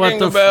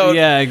talking about?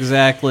 Yeah,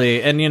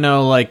 exactly. And, you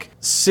know, like,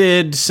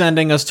 Sid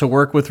sending us to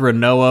work with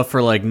Renoa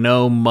for, like,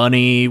 no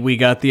money, we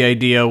got the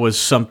idea was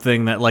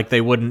something that, like,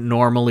 they wouldn't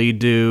normally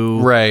do.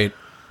 Right.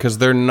 Because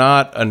they're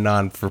not a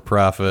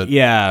non-for-profit.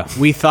 Yeah,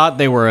 we thought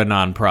they were a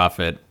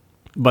non-profit,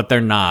 but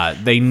they're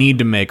not. They need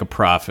to make a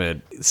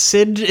profit.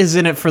 Sid is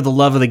in it for the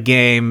love of the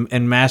game,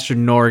 and Master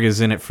Norg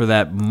is in it for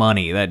that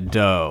money, that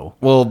dough.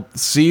 Well,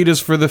 Seed is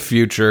for the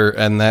future,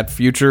 and that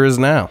future is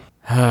now.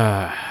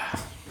 I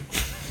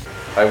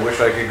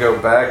wish I could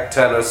go back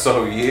 10 or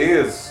so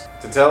years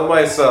to tell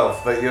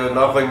myself that you're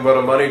nothing but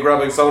a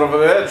money-grubbing son of a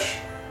bitch.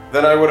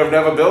 Then I would have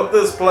never built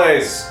this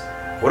place.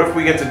 What if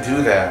we get to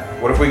do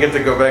that? What if we get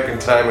to go back in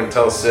time and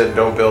tell Sid,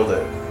 don't build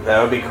it?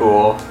 That would be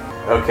cool.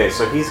 Okay,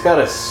 so he's got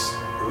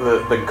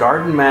the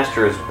garden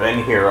master has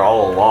been here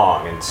all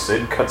along, and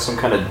Sid cut some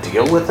kind of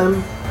deal with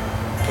him?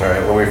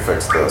 Alright, let me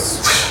fix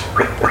this.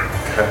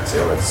 God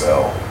damn it,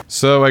 Zell.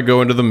 So I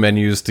go into the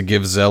menus to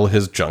give Zell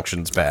his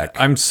junctions back.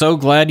 I'm so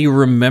glad you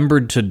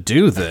remembered to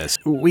do this.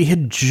 We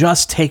had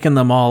just taken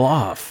them all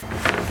off.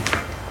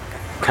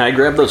 Can I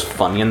grab those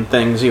Funyun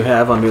things you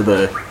have under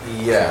the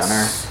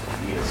Yes.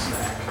 Eat a snack.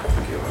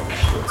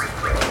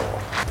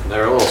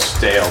 They're a little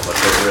stale, but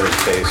they're really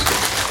tasty.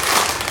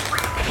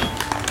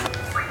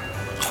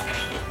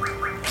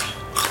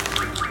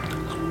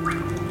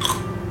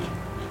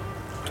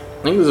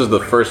 I think this is the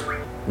first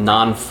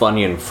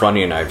non-Funyun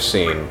Funyun I've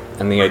seen,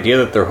 and the idea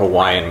that they're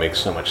Hawaiian makes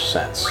so much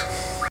sense.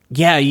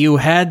 Yeah, you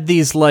had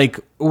these, like,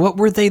 what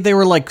were they? They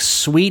were like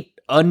sweet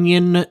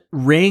onion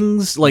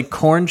rings, like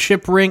corn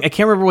chip ring. I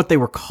can't remember what they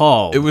were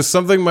called. It was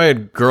something my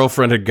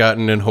girlfriend had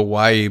gotten in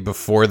Hawaii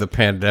before the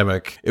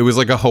pandemic. It was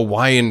like a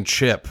Hawaiian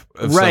chip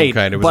of some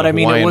kind. It was but a I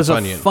mean, Hawaiian it was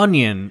Funyun. a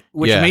Funyun,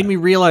 which Yeah. made me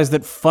realize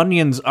that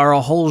Funyuns are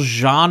a whole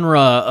genre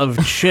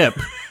of chip,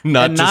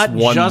 Not and just not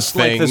one just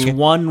like this thing.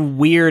 one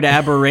weird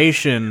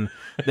aberration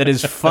that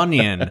is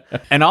Funyun.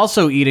 And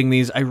also eating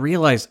these, I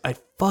realized I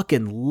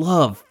fucking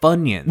love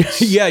Funyuns.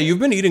 Yeah, you've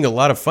been eating a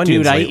lot of Funyuns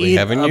Dude, I lately, eat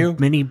haven't a you?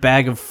 mini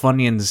bag of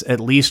Funyuns, at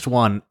least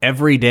one,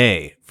 every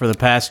day for the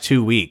past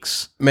 2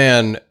 weeks.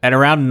 Man, At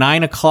around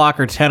 9 o'clock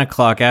or 10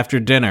 o'clock after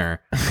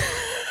dinner,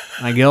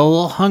 I get a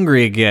little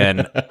hungry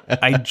again.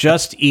 I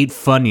just eat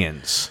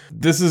Funyuns.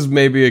 this is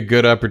maybe a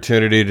good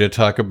opportunity to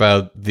talk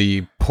about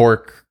the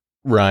pork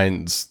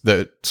rinds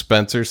that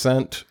Spencer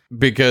sent.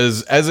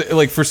 Because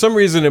for some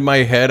reason in my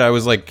head, I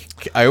always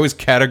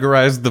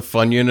categorized the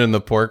Funyun and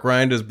the pork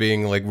rind as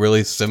being like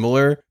really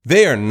similar.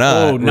 They are not.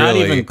 Oh, not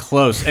really. even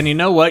close. And you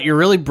know what? You're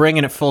really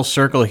bringing it full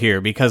circle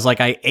here because like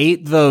I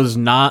ate those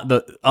not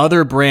the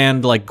other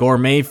brand like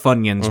gourmet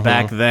Funyuns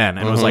back then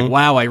and was like,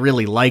 wow, I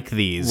really like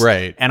these.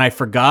 Right. And I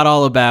forgot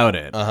all about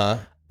it.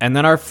 And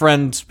then our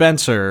friend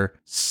Spencer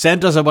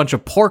sent us a bunch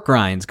of pork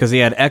rinds because he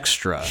had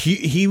extra.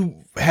 He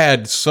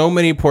had so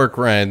many pork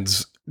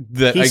rinds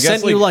that He I guess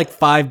sent you like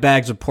 5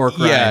 bags of pork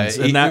rinds.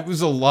 yeah, And it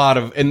was a lot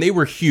of, and they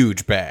were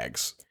huge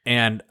bags.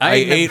 and I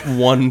ate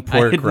one I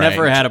pork had rind.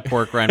 never had a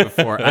pork rind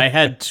before. I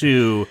had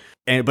 2,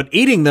 but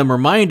eating them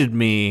reminded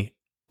me,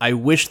 I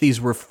wish these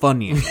were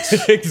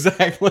Funyuns.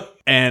 Exactly.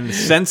 And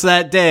since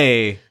that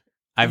day,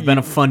 I've been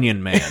a Funyun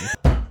man.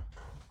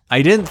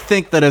 I didn't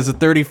think that as a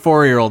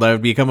 34-year-old I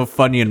would become a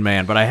Funyun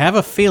man, but I have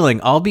a feeling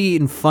I'll be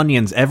eating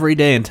Funyuns every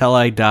day until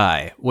I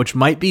die, which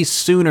might be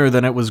sooner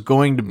than it was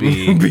going to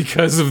be.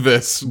 Because of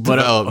this But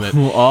development. it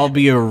will all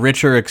be a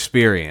richer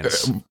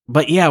experience.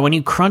 But yeah, when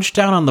you crunch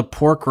down on the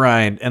pork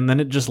rind and then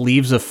it just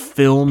leaves a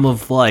film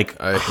of like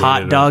I hated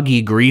hot it.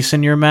 doggy grease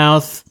in your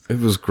mouth. It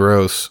was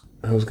gross.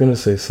 I was gonna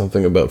say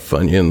something about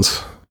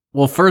Funyuns.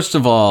 Well, first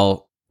of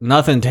all,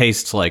 nothing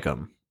tastes like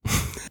them.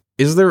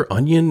 Is there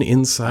onion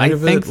inside I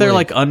of it? think they're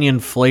like onion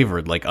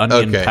flavored, like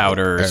onion Okay,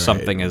 powder or all right.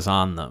 something is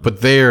on them.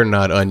 But they are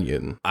not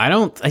onion. I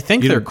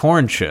think they're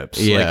corn chips.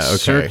 Yeah, like okay.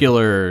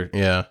 circular.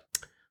 Yeah.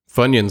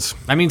 Funyuns.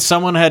 I mean,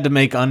 someone had to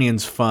make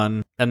onions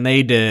fun, and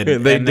they did.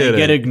 They and did they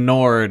get it.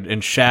 ignored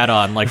and shat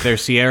on like they're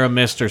Sierra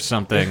Mist or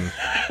something.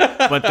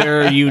 But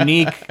they're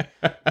unique.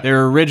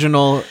 They're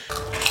original.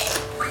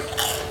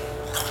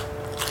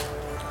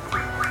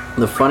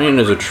 The Funyun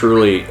is a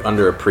truly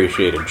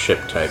underappreciated chip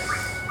type.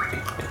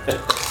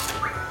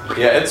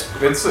 Yeah, it's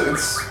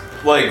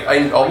like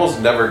I almost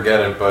never get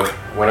it, but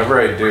whenever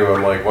I do,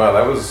 I'm like, wow,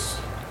 that was.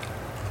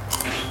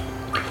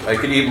 I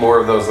could eat more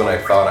of those than I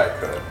thought I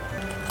could.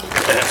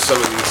 Have some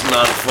of these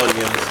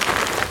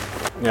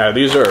non-Funyuns. Yeah,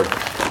 these are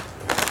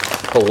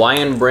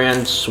Hawaiian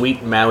brand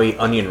sweet Maui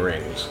onion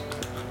rings.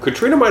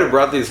 Katrina might have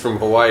brought these from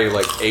Hawaii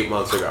like 8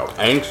 months ago.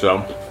 I think so.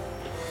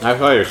 I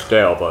thought they're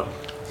stale, but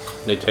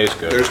they taste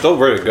good. They're still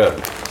very good.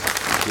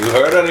 You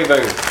heard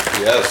anything?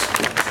 Yes.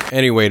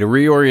 Anyway, to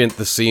reorient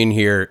the scene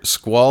here,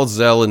 Squall,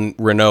 Zell, and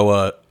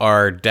Renoa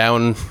are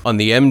down on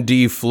the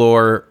MD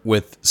floor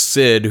with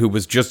Sid, who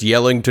was just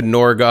yelling to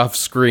Norg off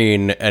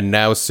screen, and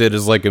now Sid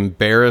is like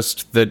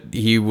embarrassed that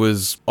he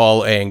was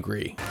all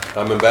angry.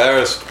 I'm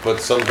embarrassed,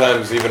 but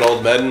sometimes even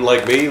old men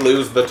like me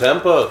lose the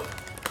temper.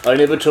 I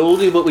never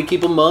told you, but we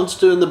keep a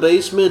monster in the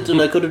basement,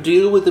 and I could have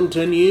dealt with him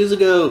 10 years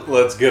ago.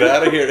 Let's get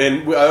out of here.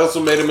 And I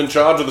also made him in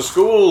charge of the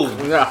school.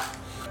 Yeah.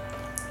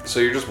 So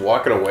you're just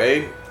walking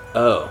away?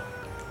 Oh.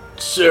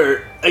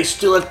 Sir, I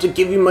still have to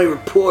give you my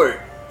report.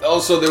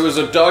 Also, there was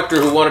a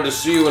doctor who wanted to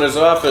see you in his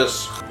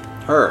office.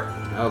 Her.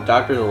 Oh,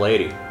 doctor's a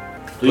lady.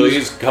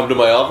 Please come to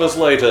my office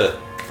later.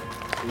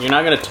 You're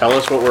not gonna tell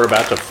us what we're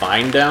about to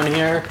find down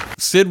here?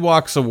 Sid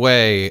walks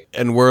away,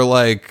 and we're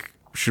like,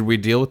 should we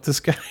deal with this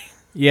guy?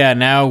 Yeah,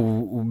 now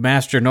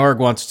Master Norg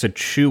wants to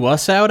chew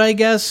us out, I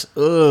guess?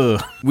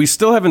 Ugh. We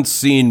still haven't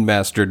seen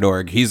Master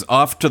Norg. He's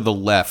off to the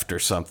left or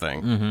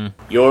something.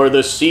 You're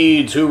the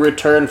seeds who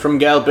returned from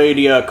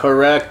Galbadia,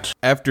 correct?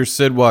 After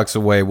Sid walks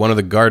away, one of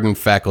the garden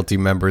faculty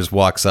members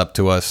walks up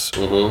to us.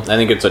 I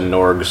think it's a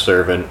Norg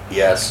servant.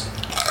 Yes.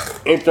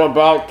 It's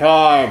about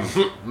time.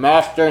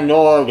 Master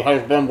Norg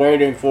has been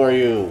waiting for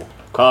you.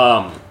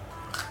 Come.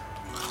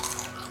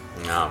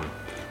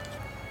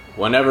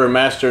 Whenever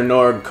Master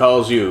Norg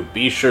calls you,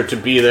 be sure to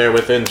be there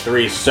within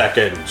 3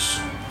 seconds.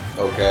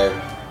 Okay.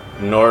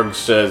 Norg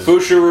says,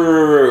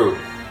 Fushiruru.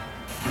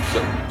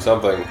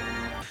 Something.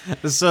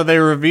 So they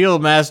reveal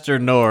Master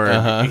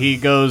Norg. He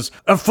goes,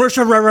 first,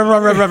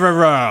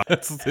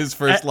 That's his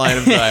first line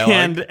of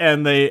dialogue.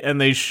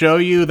 and they show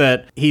you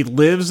that he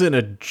lives in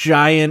a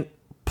giant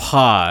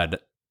pod.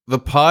 The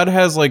pod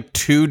has like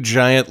 2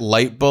 giant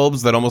light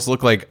bulbs that almost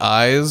look like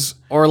eyes.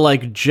 Or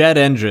like jet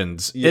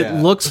engines. It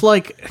Yeah. looks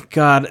like,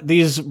 God,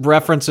 these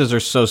references are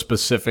so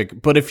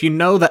specific, but if you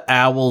know the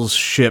Owl's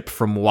ship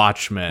from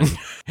Watchmen,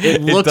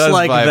 it looks does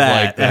like vibe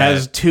that. like that. It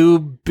has 2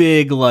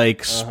 big,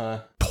 like,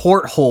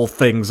 porthole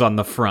things on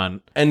the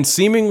front. And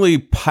seemingly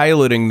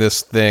piloting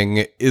this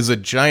thing is a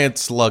giant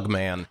slug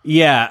man.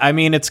 Yeah, I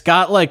mean, it's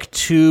got like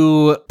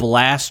 2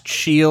 blast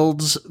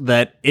shields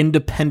that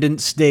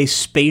Independence Day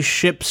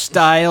spaceship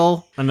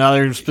style,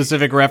 another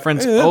specific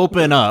reference,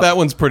 open up. That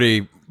one's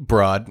pretty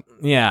broad.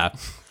 Yeah.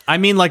 I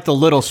mean, like the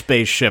little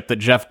spaceship that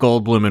Jeff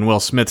Goldblum and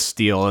Will Smith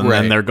steal, and Right.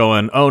 then they're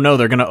going, oh no,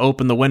 they're going to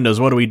open the windows.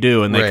 What do we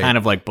do? And they Right. kind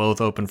of like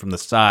both open from the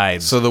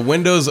sides. So the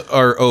windows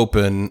are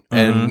open,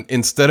 and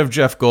instead of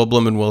Jeff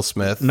Goldblum and Will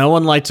Smith, No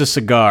one lights a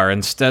cigar.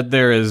 Instead,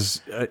 there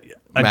is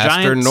a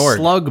Master giant Norg.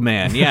 slug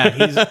man. Yeah,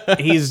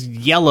 he's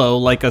yellow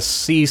like a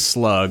sea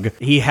slug.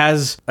 He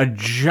has a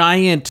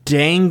giant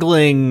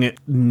dangling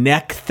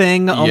neck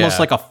thing, almost Yeah.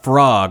 like a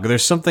frog.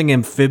 There's something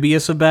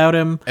amphibious about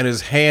him. and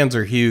his hands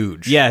are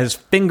huge. Yeah, his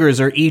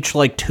fingers are each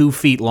like 2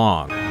 feet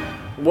long.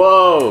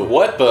 whoa!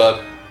 What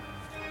the?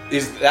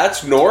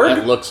 That's Nord?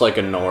 That looks like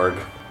a Norg.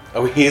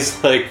 Oh,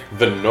 he's like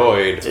the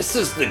Noid. This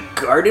is the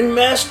Garden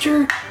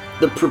Master?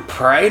 The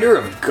proprietor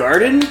of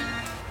Garden?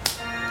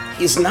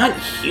 He's not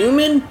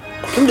human?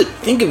 Come to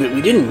think of it, we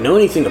didn't know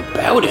anything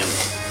about him.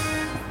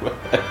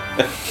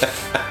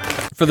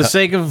 For the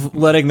sake of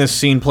letting this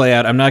scene play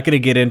out, I'm not going to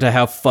get into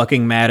how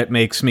fucking mad it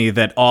makes me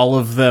that all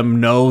of them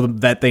know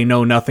that they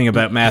know nothing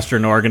about Master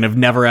Norg and have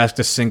never asked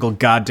a single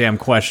goddamn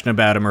question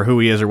about him or who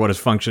he is or what his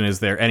function is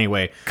there.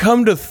 Anyway,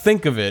 Come to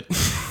think of it,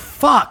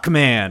 fuck,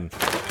 man.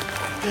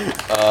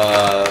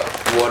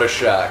 What a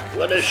shock.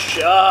 What a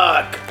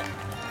shock!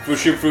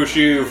 Fushi. Give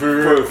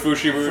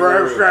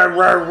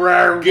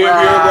your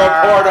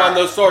report on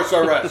the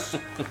sorceress.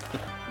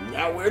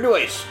 Now where do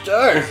I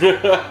start?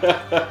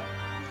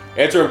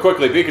 Answer him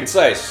quickly. Be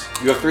concise.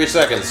 You have 3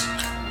 seconds.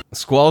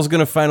 Squall's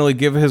gonna finally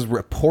give his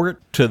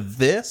report to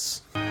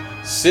this?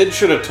 Sid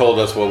should have told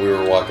us what we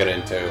were walking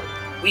into.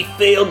 We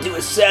failed to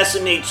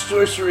assassinate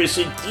Sorceress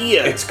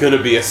Adia. It's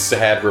gonna be a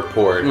sad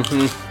report.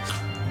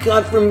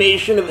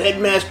 Confirmation of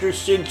Headmaster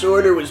Sid's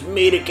order was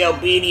made at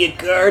Galbadia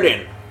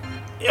Garden.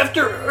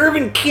 After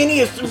Irvin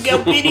Kinneas of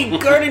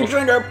Galbadia Garden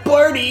joined our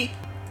party,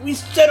 we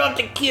set out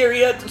to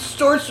carry out the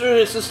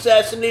Sorceress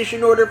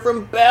assassination order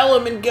from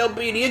Balam and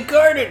Galbadia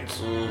Gardens.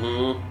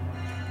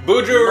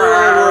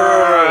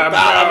 Boojoo!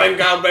 Balam and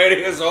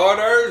Galbadia's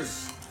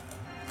orders!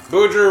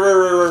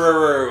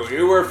 Boojoo!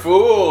 You were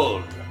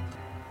fooled!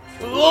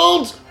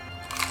 Fooled?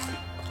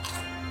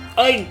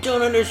 I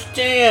don't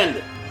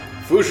understand.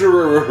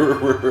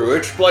 Fushuru!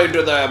 Explain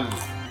to them!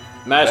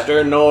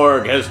 Master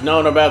Norg has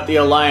known about the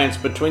alliance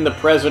between the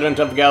President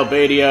of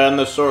Galbadia and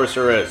the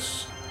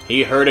Sorceress.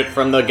 He heard it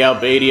from the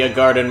Galbadia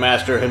Garden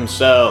Master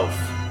himself.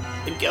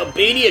 The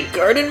Galbadia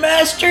Garden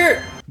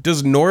Master?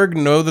 Does Norg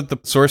know that the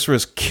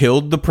sorceress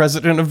killed the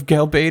president of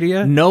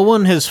Galbadia? No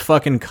one has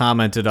fucking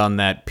commented on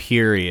that,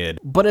 period.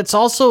 But it's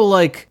also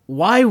like,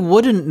 why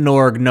wouldn't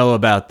Norg know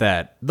about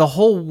that? The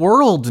whole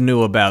world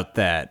knew about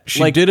that.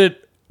 She did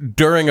it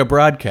during a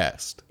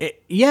broadcast.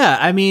 Yeah,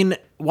 I mean,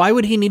 why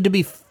would he need to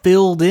be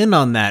filled in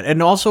on that?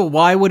 And also,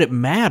 why would it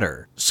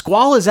matter?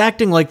 Squall is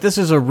acting like this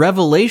is a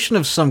revelation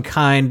of some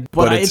kind,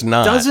 but it's it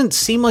not. Doesn't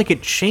seem like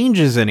it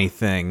changes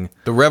anything.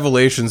 The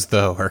revelations,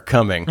 though, are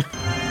coming.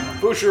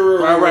 Fushuru!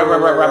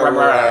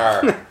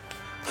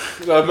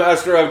 The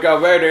master of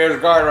Galbadia's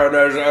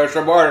garden is a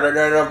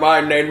subordinate of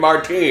mine named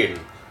Martine.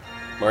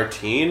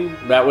 Martine?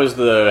 That was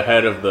the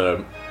head of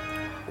the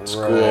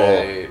school.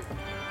 Right.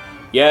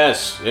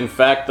 Yes, in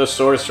fact, the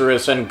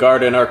Sorceress and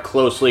Garden are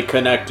closely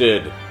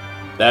connected.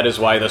 That is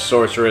why the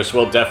Sorceress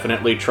will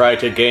definitely try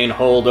to gain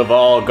hold of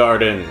all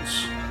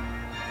gardens.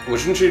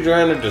 Wasn't she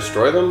trying to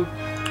destroy them?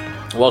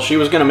 Well, she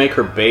was gonna make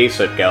her base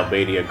at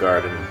Galbadia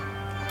Garden.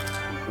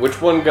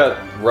 Which one got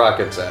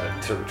rockets at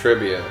it?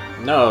 Trivia.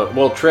 No,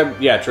 well,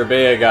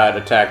 Trebea got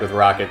attacked with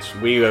rockets.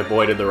 We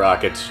avoided the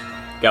rockets.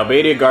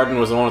 Galbadia Garden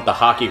was the one with the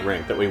hockey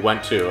rink that we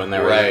went to, and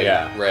there Right, was,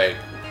 yeah. right.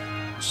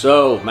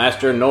 So,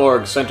 Master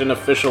Norg sent an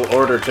official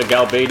order to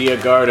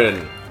Galbadia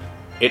Garden.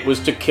 It was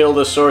to kill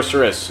the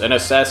Sorceress, and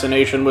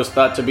assassination was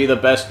thought to be the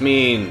best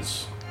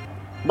means.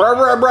 Brr,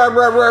 brr, brr,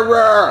 brr, brr,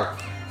 brr.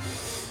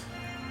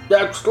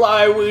 That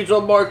sly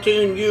weasel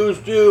Martine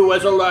used you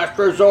as a last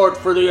resort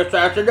for the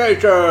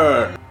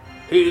assassination.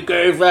 He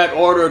gave that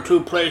order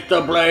to place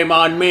the blame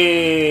on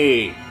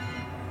me.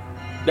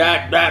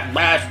 That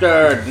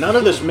bastard. None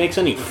of this makes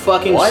any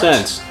fucking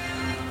sense.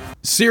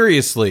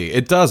 Seriously,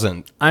 it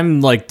doesn't.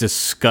 I'm, like,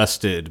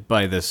 disgusted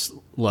by this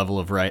level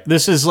of right.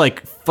 This is,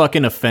 like,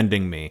 fucking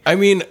offending me. I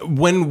mean,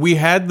 when we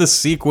had the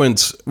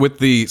sequence with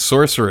the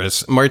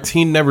sorceress,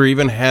 Martine never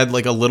even had,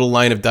 like, a little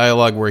line of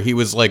dialogue where he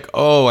was like,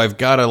 oh, I've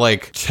gotta,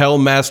 like, tell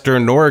Master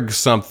Norg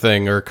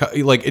something, or,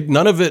 like,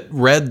 none of it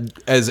read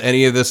as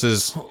any of this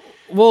is...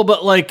 Well,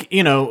 but, like,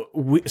 you know,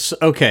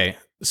 okay,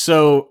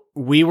 so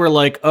we were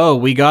like, oh,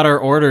 we got our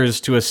orders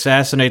to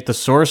assassinate the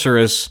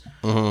sorceress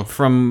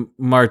from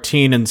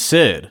Martine and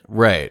Sid.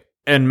 Right.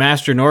 And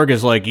Master Norg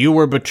is like, you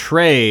were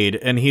betrayed.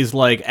 And he's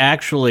like,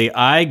 actually,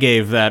 I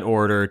gave that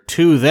order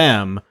to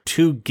them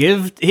to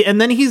give... And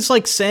then he's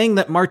like saying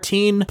that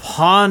Martine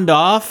pawned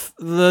off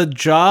the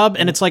job.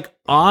 And it's like,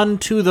 on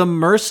to the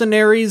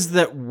mercenaries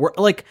that were...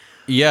 Like,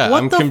 Yeah,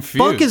 what I'm the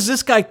confused. fuck is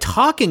this guy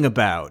talking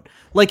about?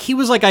 Like, he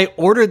was like, I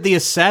ordered the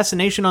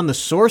assassination on the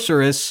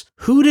sorceress.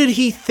 Who did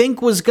he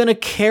think was going to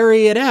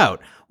carry it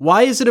out?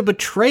 Why is it a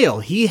betrayal?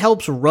 He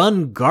helps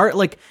run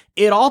Like,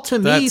 it all to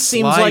me That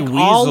seems sly like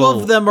all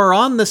weasel. of them are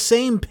on the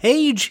same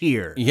page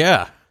here.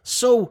 Yeah.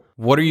 So...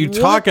 What are you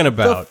talking What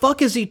about? the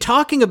fuck is he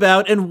talking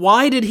about, and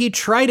why did he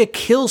try to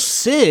kill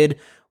Sid?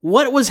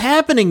 What was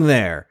happening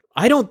there?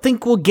 I don't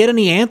think we'll get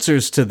any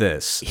answers to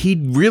this. He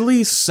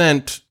really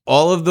sent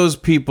all of those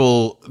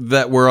people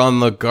that were on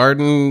the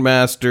Garden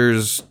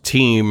Masters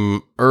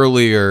team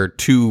earlier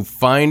to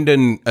find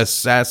and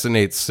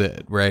assassinate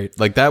Sid, right?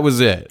 Like, that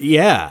was it.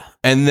 Yeah.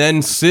 And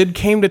then Sid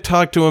came to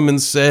talk to him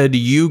and said,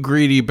 you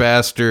greedy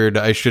bastard,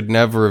 I should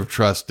never have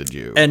trusted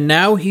you. And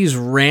now he's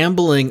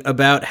rambling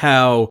about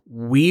how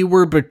we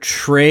were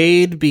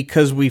betrayed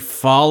because we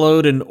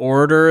followed an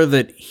order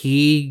that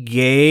he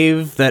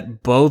gave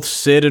that both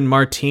Sid and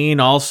Martine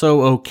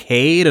also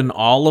okayed and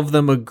all of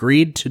them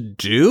agreed to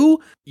do?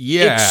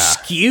 Yeah.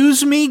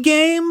 Excuse me,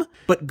 game?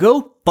 But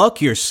go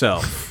fuck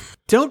yourself.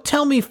 Don't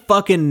tell me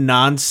fucking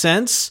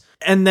nonsense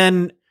and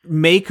then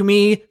make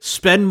me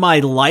spend my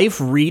life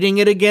reading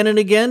it again and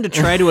again to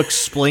try to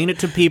explain it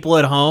to people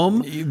at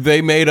home.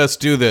 They made us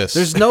do this.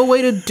 There's no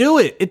way to do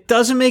it. It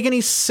doesn't make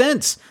any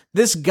sense.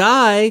 This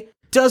guy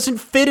doesn't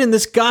fit in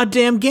this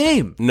goddamn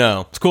game.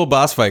 No. It's a cool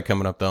boss fight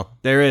coming up, though.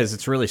 There is.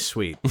 It's really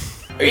sweet.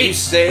 Are you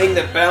saying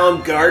that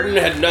Balam Garden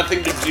had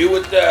nothing to do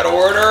with that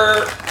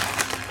order?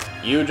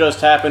 You just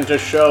happened to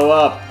show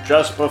up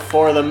just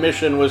before the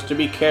mission was to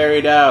be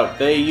carried out.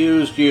 They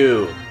used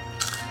you.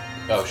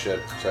 Oh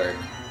shit, sorry.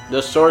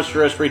 The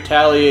sorceress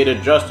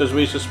retaliated just as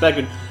we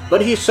suspected,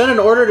 but he sent an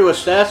order to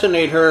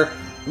assassinate her.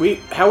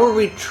 How were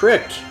we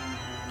tricked?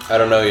 I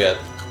don't know yet.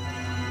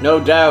 No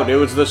doubt, it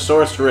was the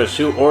sorceress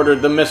who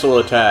ordered the missile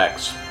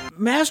attacks.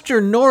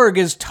 Master Norg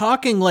is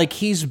talking like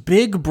he's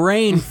big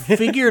brain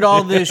figured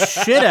all this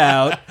shit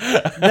out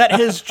that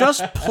has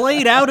just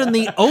played out in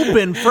the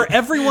open for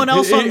everyone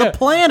else on the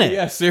planet.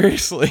 Yeah,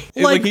 seriously.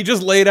 Like he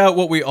just laid out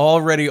what we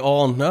already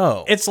all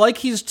know. It's like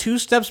he's 2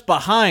 steps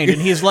behind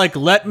and he's like,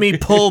 let me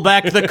pull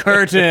back the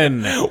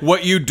curtain.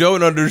 What you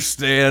don't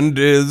understand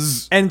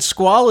is... And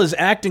Squall is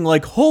acting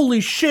like, holy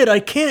shit,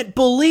 I can't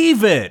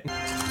believe it.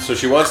 So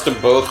she wants to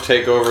both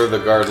take over the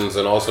gardens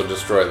and also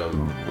destroy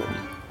them.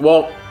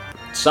 Well,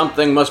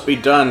 something must be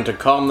done to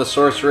calm the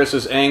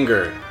sorceress's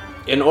anger.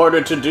 In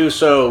order to do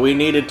so, we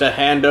needed to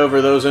hand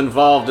over those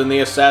involved in the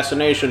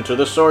assassination to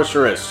the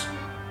sorceress.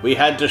 We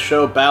had to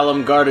show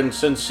Balam Garden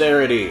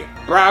sincerity.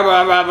 Blah,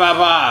 blah, blah, blah,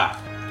 blah.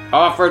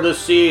 Offer the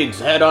seeds,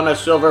 head on a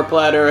silver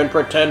platter, and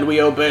pretend we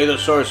obey the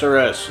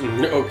sorceress.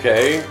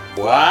 Okay.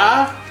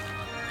 Wah?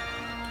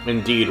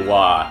 Indeed,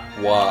 wah.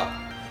 Wah.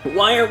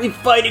 Why aren't we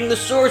fighting the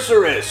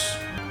sorceress?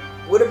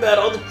 What about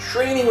all the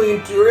training we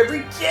endure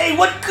every day?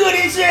 What good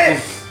is it?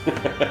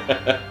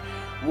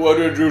 What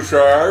did you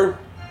say?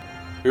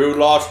 You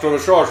lost to the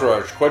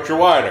sorceress. Quit your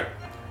whining.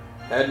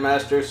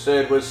 Headmaster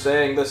Sid was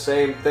saying the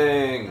same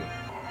thing.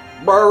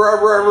 Brr, brr,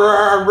 brr,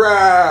 brr,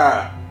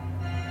 brr.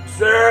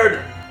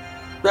 Sid!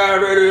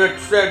 That idiot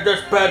said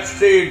dispatch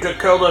Seed to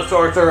kill the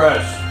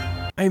sorceress.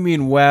 I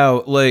mean,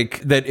 wow, like,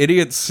 that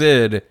idiot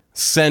Sid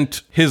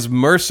sent his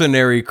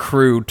mercenary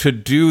crew to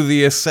do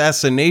the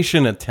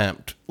assassination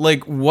attempt.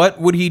 Like,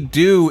 what would he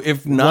do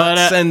if not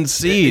send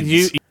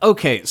seeds?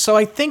 Okay, so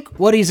I think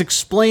what he's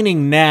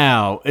explaining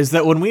now is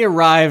that when we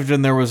arrived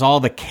and there was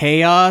all the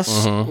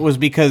chaos was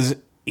because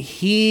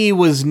he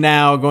was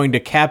now going to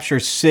capture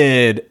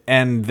Sid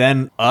and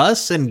then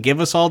us and give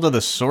us all to the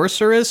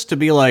sorceress to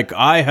be like,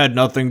 I had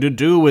nothing to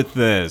do with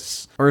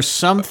this. Or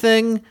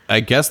something.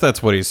 I guess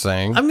that's what he's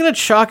saying. I'm gonna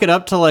chalk it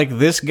up to like,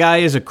 this guy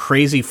is a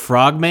crazy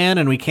frogman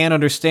and we can't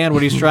understand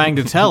what he's trying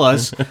to tell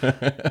us. But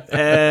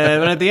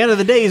at the end of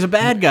the day, he's a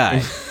bad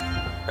guy.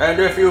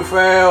 And if you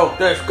fail,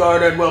 this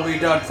garden will be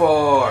done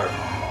for.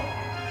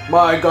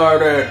 My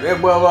garden, it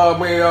will all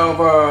be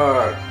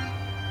over.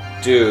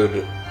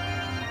 Dude.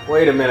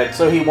 Wait a minute,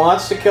 so he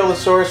wants to kill the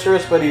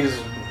sorceress, but he's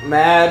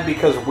mad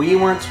because we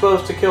weren't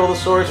supposed to kill the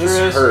sorceress?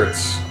 This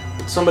hurts.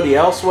 Somebody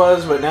else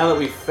was, but now that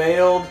we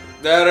failed...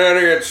 That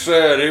idiot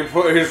said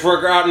he's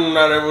forgotten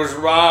that it was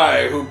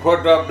I who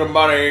put up the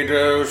money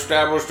to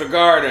establish the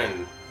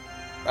garden.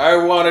 I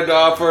wanted to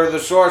offer the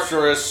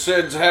sorceress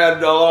Sid's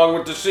head along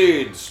with the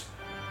seeds.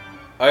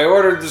 I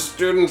ordered the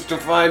students to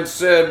find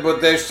Sid, but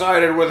they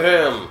sided with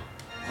him.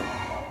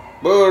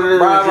 Boozer,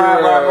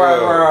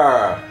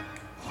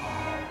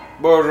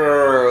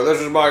 this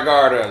is my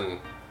garden.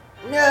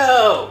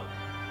 No!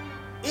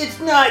 It's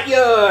not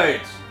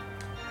yours!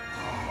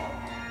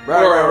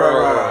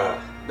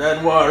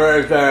 Then what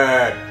is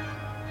it?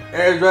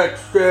 Is it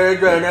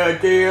Sid's and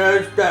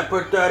ideas that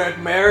pathetic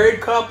married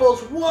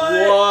couples? What?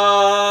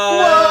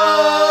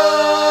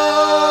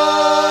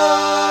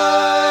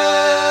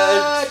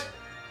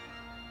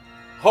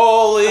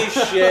 Holy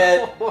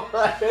shit.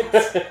 What?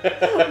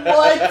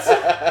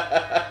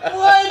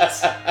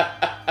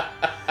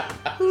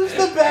 Who's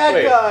the bad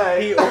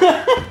guy?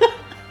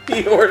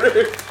 He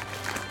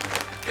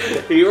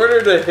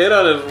ordered a hit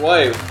on his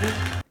wife.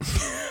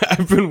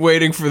 I've been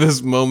waiting for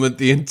this moment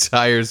the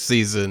entire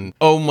season.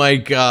 Oh my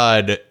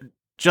god.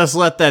 Just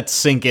let that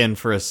sink in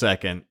for a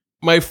second.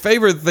 My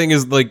favorite thing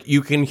is, like,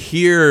 you can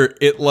hear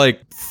it,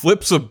 like,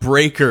 flips a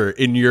breaker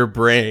in your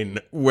brain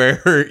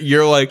where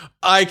you're like,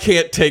 I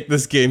can't take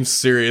this game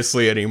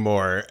seriously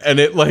anymore. And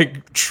it,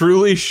 like,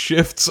 truly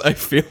shifts, I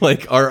feel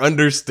like, our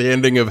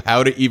understanding of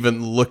how to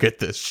even look at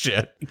this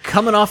shit.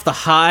 Coming off the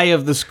high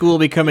of the school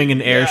becoming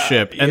an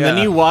airship, and then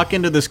you walk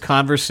into this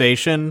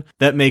conversation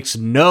that makes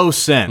no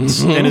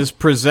sense and is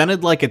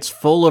presented like it's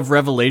full of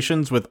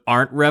revelations with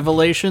aren't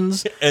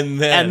revelations. And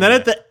then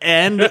at the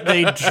end,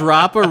 they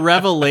drop a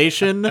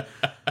revelation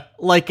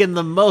like in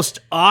the most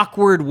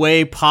awkward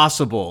way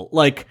possible.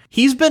 Like,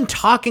 he's been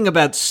talking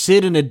about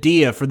Sid and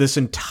Adia for this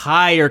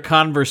entire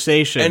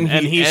conversation,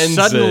 and he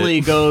suddenly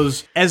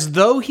goes, as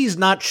though he's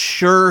not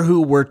sure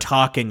who we're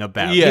talking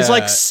about. Yeah. He's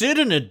like, Sid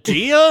and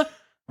Adia?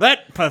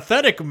 That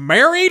pathetic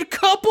married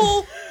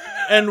couple?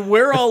 And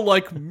we're all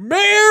like,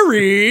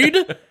 married?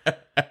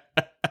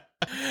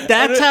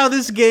 That's how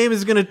this game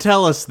is going to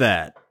tell us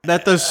that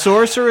the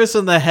sorceress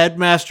and the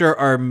headmaster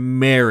are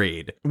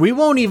married. We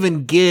won't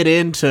even get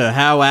into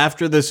how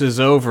after this is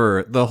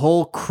over, the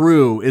whole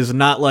crew is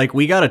not like,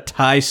 we gotta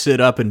tie Sid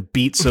up and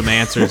beat some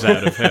answers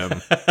out of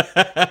him.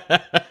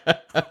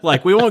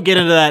 Like, we won't get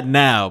into that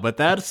now, but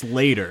that's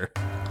later.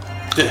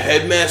 The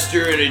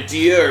headmaster and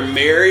Adia are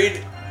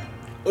married?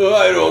 Oh,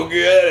 I don't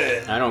get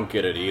it. I don't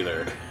get it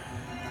either.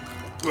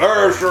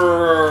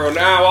 Sir,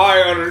 now I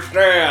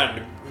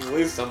understand. At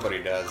least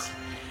somebody does.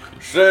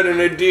 Sid and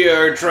Adia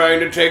are trying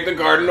to take the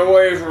garden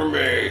away from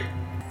me.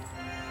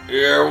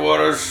 You're one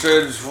of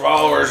Sid's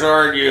followers,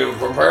 aren't you?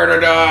 Prepare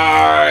to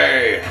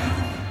die!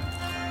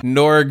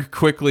 Norg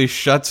quickly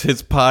shuts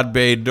his pod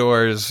bay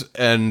doors,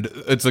 and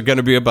it's going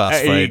to be a boss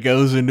He fight.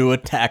 goes into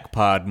attack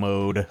pod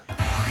mode.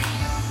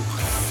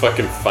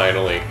 Fucking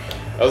finally.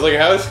 I was like,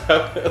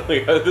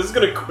 this is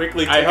gonna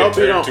quickly take I a hope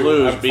you turn don't to,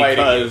 lose I'm fighting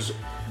because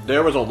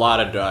there was a lot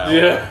of dialogue.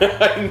 you. Yeah,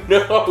 I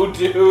know,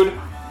 dude.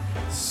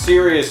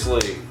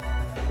 Seriously.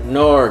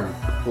 Norg,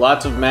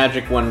 lots of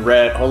magic when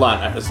red. Hold on,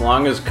 as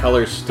long as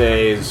color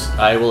stays,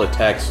 I will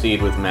attack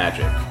Steed with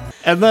magic.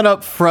 And then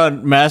up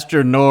front,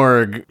 Master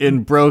Norg,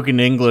 in broken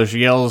English,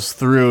 yells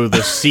through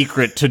the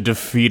secret to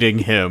defeating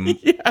him,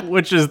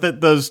 which is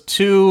that those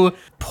 2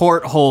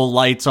 porthole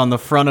lights on the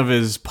front of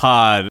his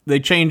pod,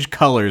 they change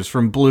colors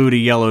from blue to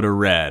yellow to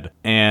red.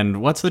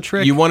 And what's the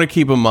trick? You want to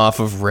keep him off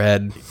of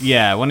red.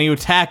 Yeah, when you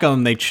attack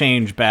them, they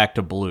change back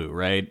to blue,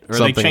 right? Or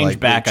Something they change like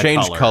back they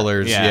change a color.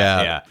 colors,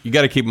 yeah. You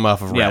got to keep him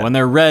off of red. Yeah, when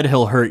they're red,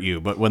 he'll hurt you,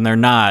 but when they're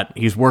not,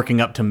 he's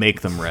working up to make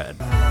them red.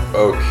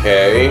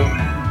 Okay.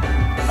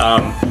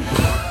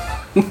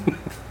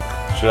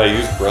 Should I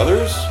use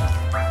brothers?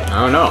 I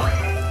don't know.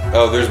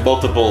 Oh, there's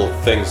multiple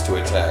things to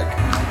attack.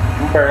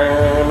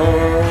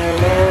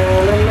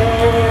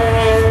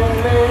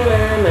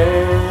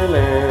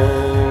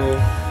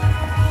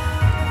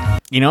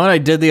 You know what I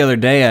did the other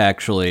day,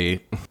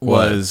 actually,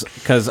 was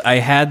because I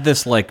had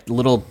this, like,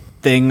 little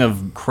thing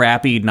of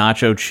crappy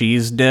nacho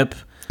cheese dip.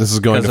 This is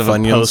going to Because of a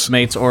Funyuns.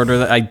 Postmates order.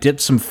 That I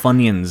dipped some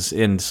Funyuns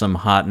in some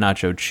hot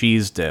nacho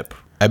cheese dip.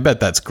 I bet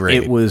that's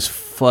great. It was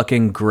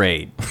fucking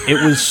great.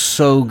 It was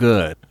so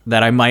good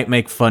that I might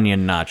make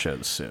Funyun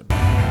nachos soon.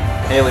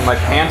 Haley, my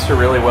pants are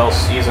really well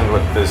seasoned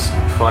with this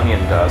Funyun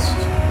dust.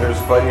 There's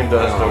Funyun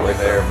dust over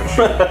there,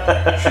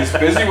 but she's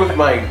busy with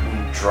my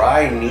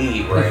dry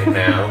knee right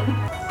now.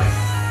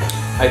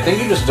 I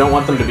think you just don't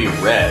want them to be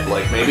red.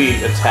 Like, maybe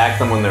attack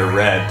them when they're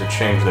red to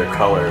change their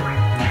color.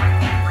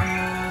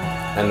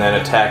 And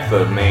then attack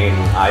the main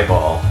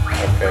eyeball.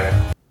 Okay.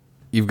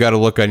 You've got a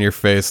look on your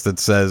face that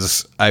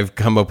says, I've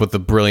come up with a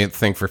brilliant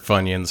thing for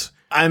Funyuns.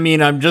 I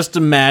mean, I'm just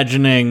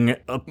imagining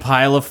a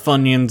pile of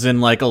Funyuns in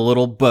like a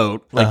little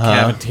boat, like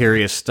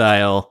cafeteria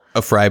style.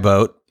 A fry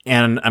boat.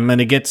 And I'm going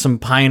to get some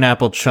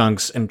pineapple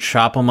chunks and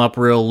chop them up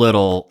real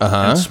little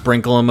and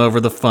sprinkle them over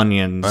the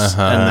Funyuns.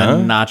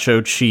 And then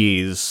nacho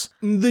cheese.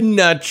 The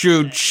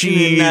nacho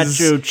cheese.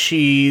 Nacho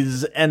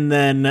cheese. And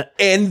then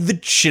And the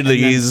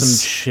chilies.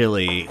 some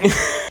chili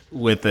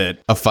with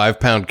it. A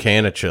 5-pound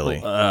can of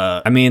chili.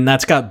 I mean,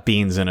 that's got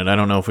beans in it. I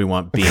don't know if we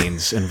want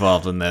beans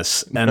involved in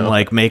this. And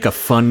like make a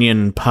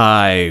Funyun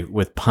pie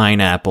with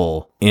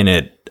pineapple in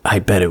it. I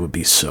bet it would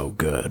be so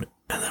good.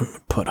 And then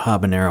put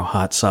habanero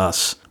hot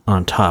sauce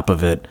on top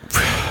of it.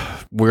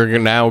 We're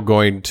now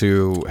going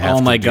to have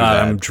to Oh my do god,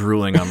 that. I'm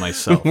drooling on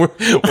myself. Well,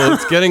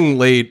 it's getting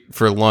late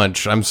for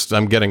lunch. I'm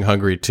getting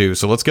hungry too.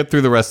 So let's get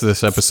through the rest of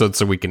this episode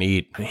so we can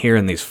eat. I'm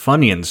hearing these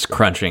Funyuns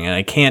crunching and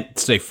I can't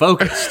stay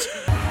focused.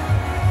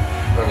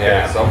 Okay,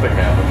 Yeah. something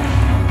happened.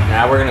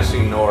 Now we're gonna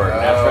see Nord.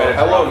 Now try to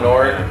Hello, draw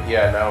Nord. him.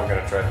 Yeah, now I'm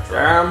gonna try to draw.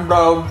 I'm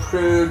the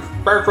seed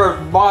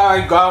perfect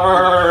my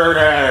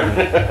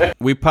garden.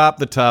 We pop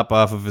the top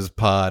off of his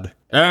pod.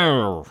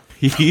 Oh,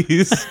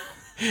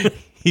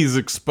 He's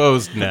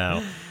exposed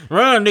now.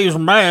 Randy's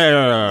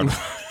mad.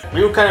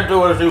 You can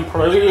do as you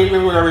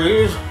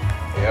please.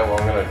 Yeah, well,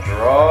 I'm gonna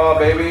draw,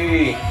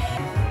 baby.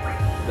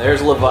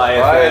 There's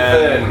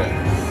Leviathan.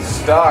 Leviathan.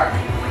 Stock.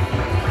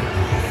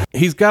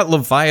 He's got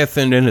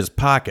Leviathan in his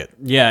pocket.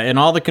 Yeah, in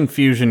all the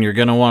confusion, you're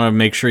going to want to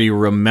make sure you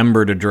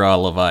remember to draw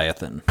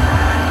Leviathan.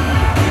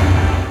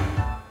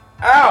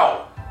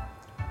 Ow!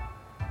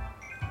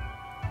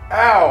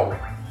 Ow!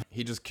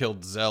 He just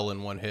killed Zell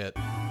in one hit.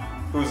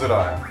 Who's it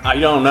on? I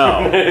don't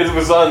know. It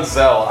was on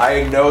Zell.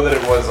 I know that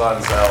it was on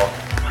Zell,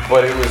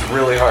 but it was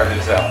really hard to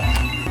tell.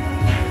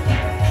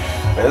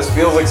 Man, this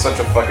feels like such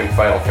a fucking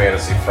Final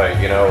Fantasy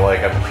fight, you know? Like,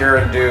 I'm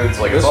curing dudes,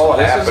 like, it's all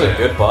This happening. is a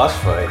good boss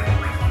fight.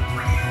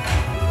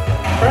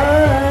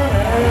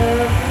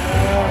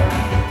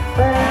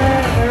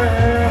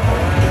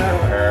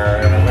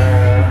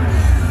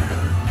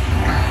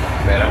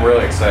 Man, I'm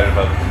really excited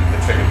about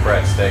the chicken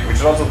fried steak. We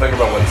should also think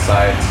about what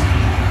sides.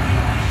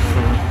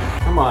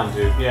 Come on,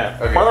 dude. Yeah.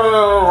 Okay.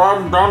 Oh,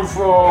 I'm done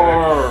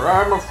for.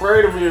 I'm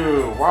afraid of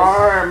you.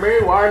 Why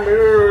me? Why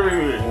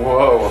me?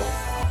 Whoa.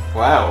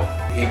 Wow.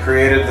 He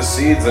created the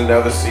seeds, and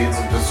now the seeds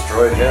have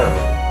destroyed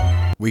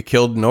him. We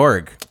killed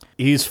Norg.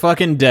 He's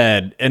fucking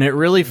dead, and it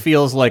really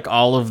feels like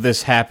all of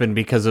this happened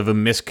because of a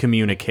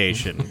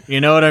miscommunication.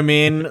 You know what I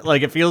mean?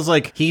 Like, it feels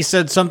like he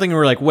said something, and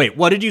we're like, wait,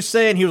 what did you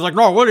say? And he was like,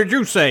 no, what did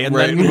you say? And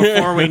then Right.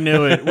 before we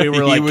knew it, we were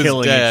He like was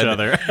killing dead. each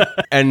other.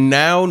 And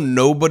now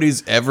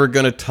nobody's ever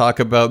going to talk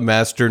about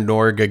Master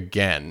Norg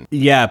again.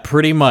 Yeah,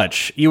 pretty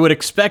much. You would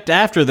expect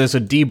after this a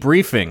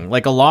debriefing,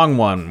 like a long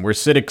one, where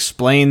Sid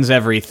explains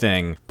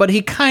everything. But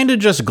he kind of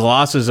just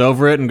glosses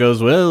over it and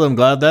goes, well, I'm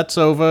glad that's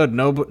over.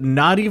 No,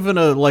 not even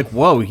a, like,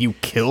 whoa, you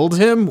killed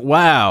him?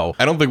 Wow.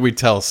 I don't think we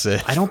tell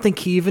Sid. I don't think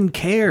he even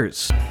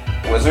cares.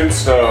 Wizard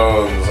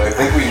stones. I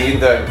think we need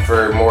that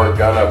for more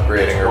gun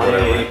upgrading or 20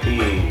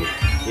 whatever.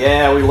 AP.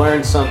 Yeah, we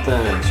learned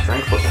something.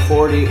 Strength plus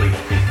 40,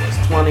 HP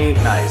plus 20.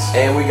 Nice.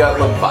 And we got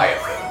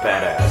Leviathan.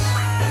 Badass.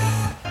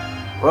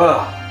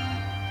 Whoa.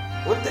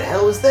 What the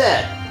hell is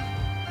that?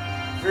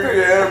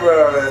 Forget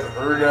about it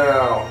for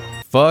now.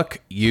 Fuck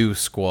you,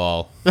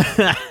 Squall.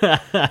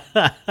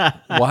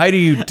 Why do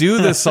you do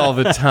this all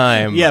the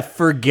time? Yeah,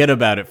 forget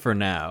about it for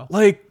now.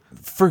 Like,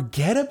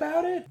 forget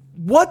about it?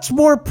 What's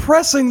more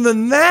pressing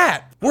than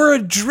that? We're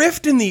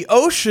adrift in the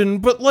ocean,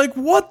 but like,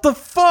 what the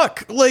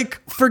fuck?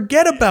 Like,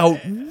 forget about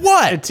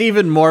what? It's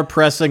even more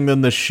pressing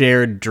than the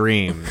shared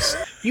dreams.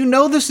 You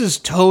know this is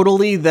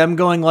totally them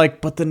going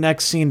like, but the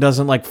next scene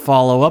doesn't like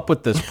follow up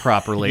with this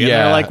properly. And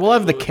Yeah. they're like, we'll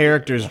have the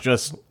characters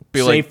just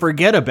say like-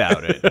 forget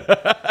about it.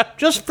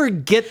 Just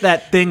forget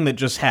that thing that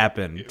just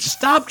happened.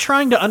 Stop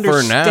trying to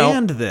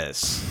understand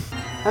this.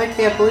 I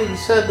can't believe you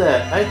said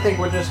that. I think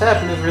what just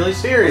happened is really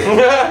serious.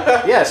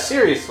 Yeah,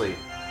 seriously.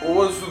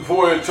 What's the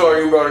point of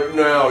talking about it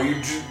now? You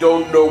just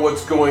don't know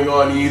what's going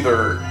on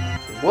either.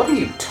 What are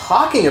you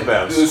talking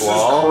about, This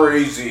Squall? is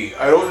crazy.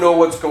 I don't know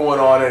what's going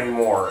on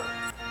anymore.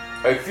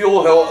 I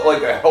feel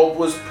like a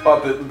helpless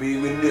puppet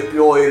being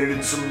manipulated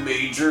in some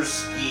major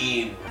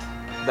scheme.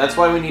 That's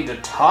why we need to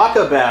talk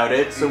about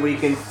it so we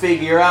can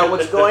figure out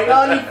what's going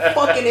on, you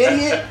fucking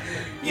idiot.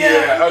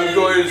 Yeah, I'm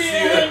going to see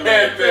the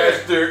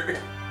headmaster.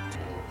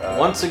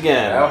 Once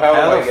again, How how do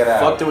I the get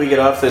fuck out? do we get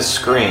off this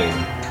screen?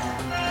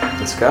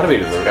 It's gotta be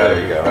to the There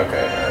there you go.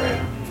 Okay,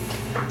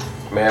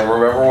 alright. Man,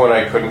 remember when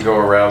I couldn't go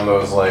around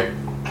those, like,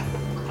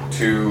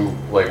 two,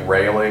 like,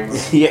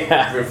 railings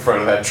Yeah. in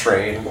front of that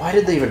train? Why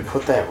did they even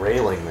put that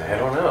railing I there?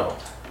 don't know.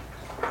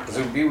 Because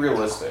it would be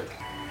realistic.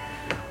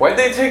 Why'd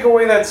they take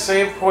away that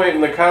save point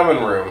in the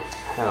common room?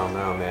 I don't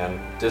know, man.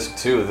 Disc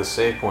 2, the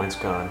save point's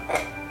gone.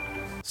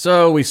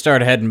 So we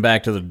start heading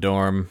back to the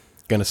dorm.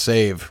 Gonna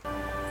save.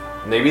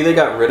 Maybe they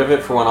got rid of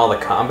it for when all the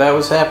combat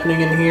was happening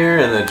in here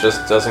and it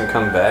just doesn't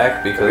come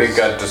back because It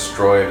got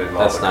destroyed in all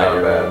that's the not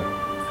your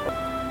combat.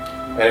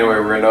 bad. Anyway,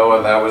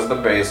 Renoa, that was the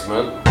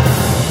basement.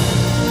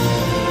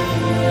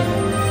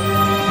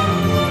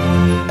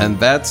 And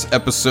that's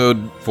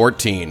episode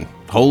 14.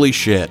 Holy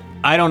shit.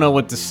 I don't know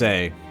what to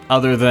say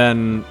other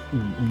than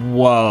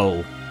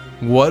whoa.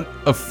 What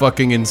a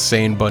fucking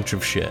insane bunch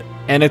of shit.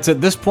 And it's at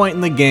this point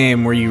in the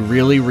game where you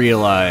really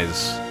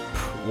realize,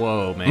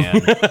 whoa,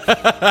 man.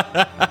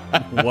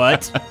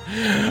 What?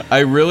 I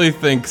really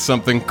think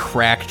something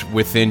cracked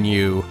within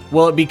you.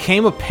 Well, it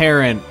became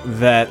apparent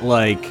that,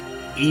 like,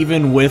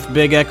 even with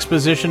big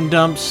exposition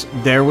dumps,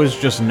 there was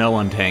just no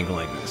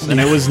untangling this. And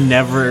it was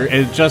never,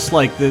 it's just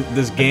like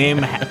this game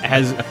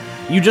has,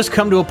 you just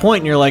come to a point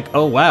and you're like,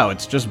 oh wow,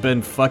 it's just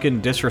been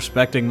fucking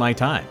disrespecting my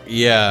time.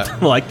 Yeah.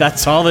 Like,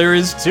 that's all there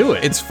is to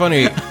it. It's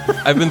funny.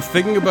 I've been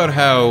thinking about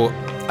how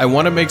I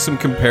want to make some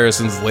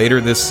comparisons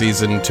later this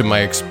season to my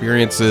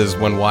experiences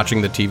when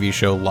watching the TV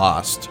show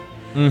Lost.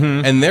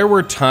 Mm-hmm. And there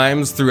were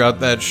times throughout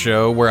that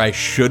show where I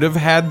should have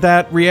had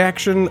that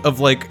reaction of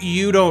like,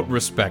 you don't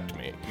respect me.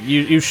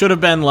 You should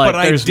have been like, But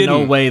I there's no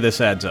didn't. way this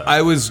adds up.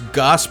 I was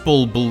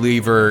gospel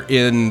believer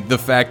in the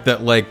fact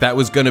that like that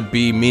was going to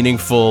be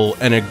meaningful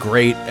and a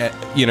great,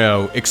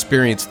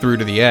 experience through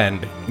to the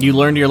end. You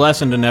learned your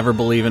lesson to never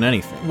believe in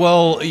anything.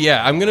 Well,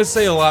 yeah, I'm going to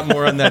say a lot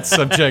more on that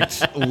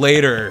subject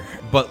later,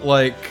 but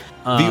like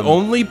the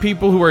only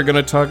people who are going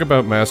to talk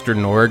about Master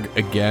Norg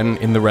again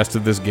in the rest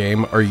of this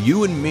game are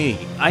you and me.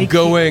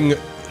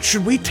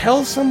 Should we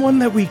tell someone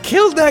that we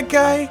killed that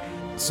guy?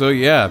 So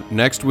yeah,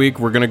 next week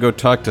we're going to go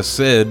talk to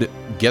Sid,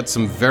 get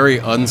some very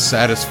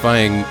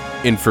unsatisfying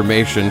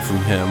information from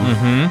him.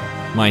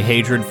 My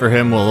hatred for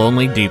him will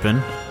only deepen.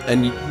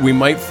 And we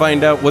might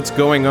find out what's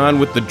going on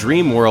with the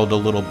dream world a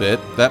little bit.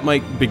 That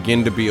might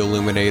begin to be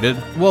illuminated.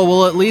 Well,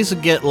 we'll at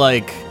least get,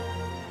 like,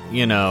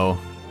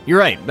 you're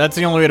right. That's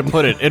the only way to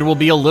put it. It will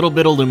be a little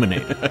bit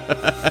illuminated.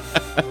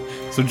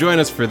 So join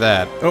us for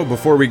that. Oh,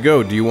 before we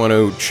go, do you want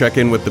to check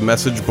in with the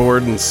message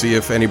board and see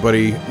if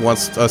anybody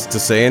wants us to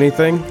say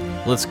anything?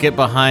 Let's get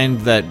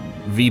behind that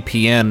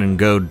VPN and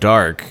go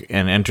dark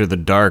and enter the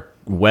dark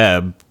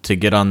web to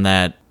get on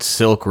that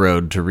Silk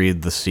Road to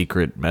read the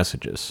secret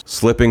messages.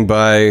 Slipping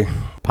by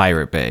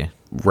Pirate Bay.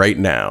 right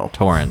now.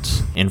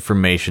 Torrents.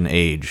 Information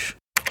age.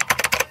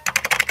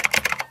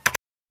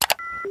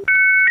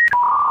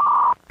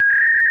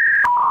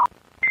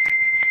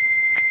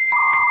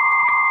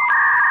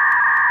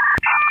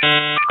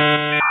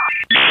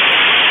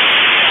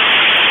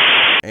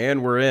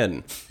 And we're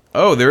in.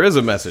 Oh, there is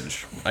a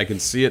message. I can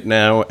see it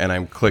now, and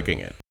I'm clicking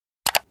it.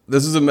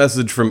 This is a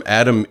message from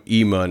Adam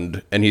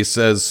Emund, and he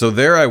says, so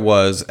there I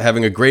was,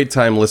 having a great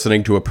time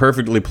listening to a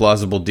perfectly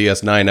plausible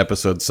DS9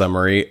 episode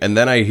summary, and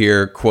then I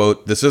hear,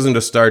 quote, this isn't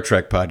a Star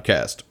Trek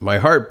podcast. My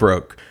heart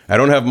broke. I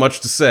don't have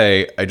much to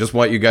say. I just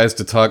want you guys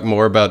to talk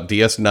more about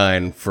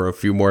DS9 for a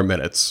few more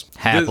minutes.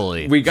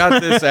 Happily. We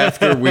got this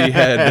after we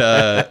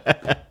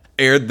had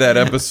aired that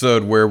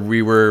episode where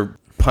we were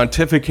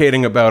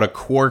pontificating about a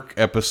Quark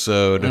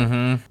episode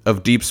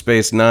of Deep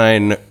Space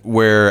Nine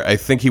where I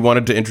think he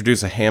wanted to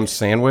introduce a ham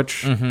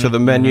sandwich to the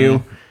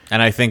menu.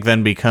 And I think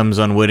then becomes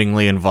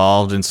unwittingly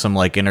involved in some,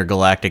 like,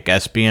 intergalactic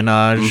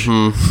espionage.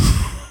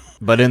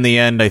 But in the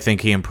end, I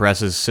think he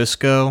impresses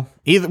Sisko.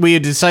 We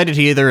had decided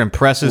he either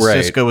impresses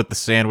Sisko with the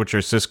sandwich or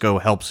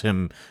Sisko helps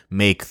him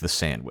make the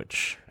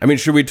sandwich. I mean,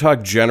 should we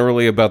talk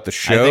generally about the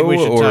show? I think we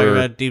should talk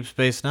about Deep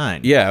Space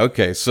Nine. Yeah,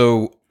 okay.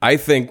 So I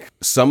think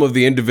some of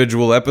the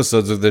individual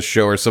episodes of this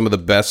show are some of the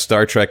best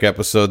Star Trek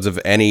episodes of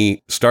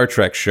any Star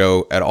Trek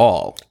show at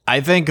all.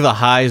 I think the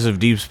highs of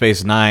Deep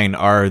Space Nine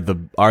are the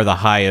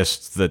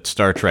highest that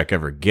Star Trek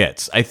ever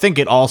gets. I think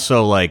it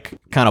also like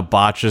kind of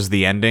botches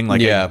the ending.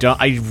 Like, yeah.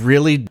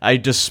 I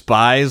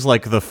despise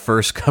like the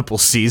first couple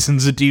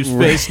seasons of Deep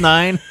Space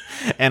Nine,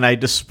 and I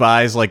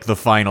despise like the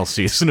final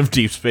season of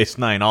Deep Space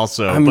Nine.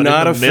 Also, I'm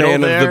not a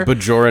fan of the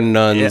Bajoran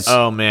nuns. Yeah,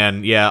 oh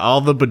man, yeah,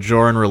 all the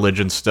Bajoran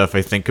religion stuff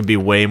I think could be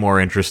way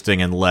more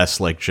interesting and less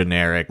like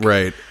generic.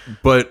 Right,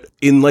 but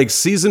in like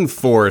season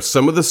 4,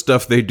 some of the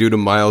stuff they do to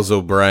Miles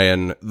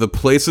O'Brien, the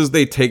places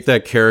they take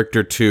that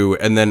character to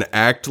and then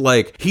act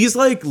like he's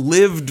like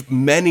lived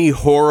many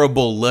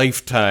horrible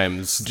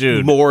lifetimes,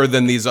 dude, more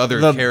than these other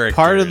characters.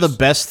 Part of the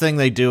best thing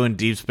they do in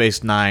Deep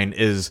Space Nine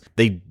is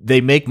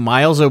they make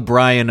Miles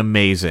O'Brien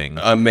amazing.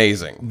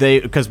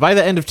 Because by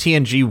the end of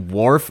TNG,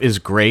 Worf is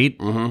great.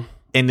 Mm-hmm.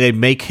 And they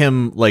make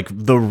him, like,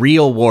 the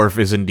real Worf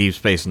is in Deep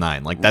Space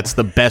Nine. Like, that's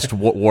the best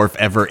Worf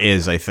ever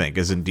is, I think,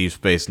 is in Deep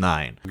Space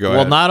Nine.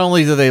 Well, not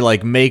only do they,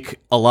 like, make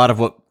a lot of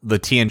what the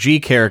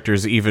TNG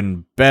characters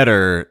even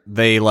better,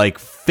 they, like,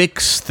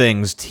 fix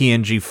things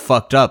TNG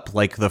fucked up,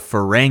 like the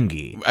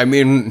Ferengi. I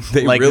mean,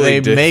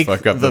 they did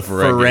fuck up the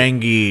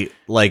Ferengi.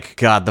 Like,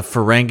 God, the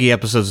Ferengi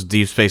episodes of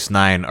Deep Space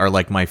Nine are,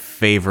 like, my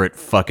favorite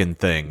fucking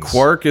things.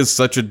 Quark is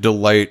such a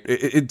delight.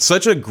 It's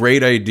such a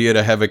great idea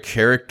to have a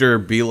character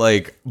be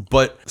like,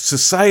 but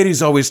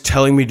society's always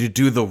telling me to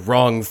do the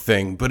wrong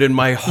thing, but in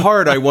my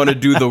heart, I want to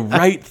do the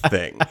right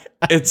thing.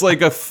 It's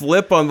like a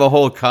flip on the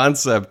whole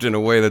concept in a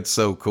way that's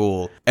so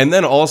cool. And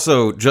then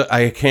also,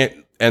 I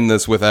can't end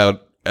this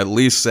without at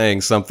least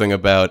saying something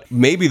about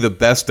maybe the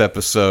best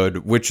episode,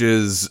 which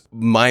is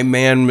My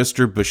Man,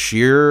 Mr.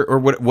 Bashir, or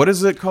what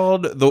is it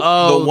called? The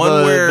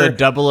one where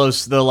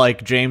the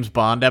like James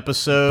Bond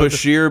episode.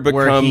 Bashir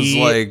becomes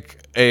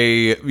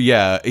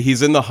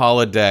he's in the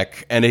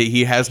holodeck and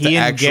he has to actually... He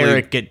and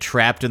Garrick get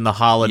trapped in the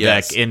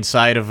holodeck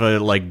inside of a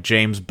like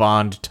James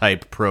Bond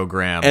type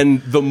program.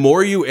 And the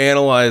more you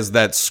analyze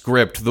that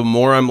script, the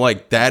more I'm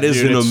like, that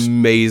is an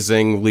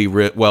amazingly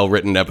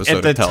well-written episode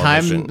of television. At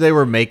the time they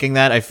were making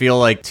that, I feel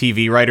like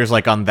TV writers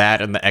like on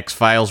that and the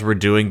X-Files were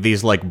doing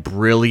these like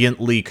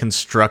brilliantly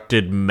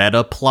constructed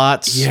meta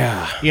plots.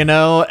 Yeah. You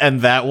know?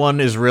 And that one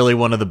is really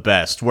one of the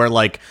best, where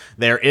like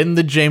they're in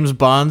the James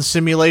Bond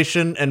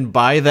simulation and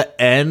by the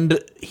end,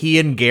 he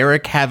and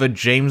Garrick have a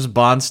James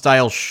Bond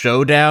style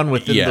showdown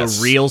within the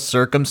real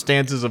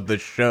circumstances of the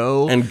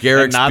show, and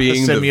Garrick's not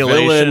being the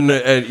villain.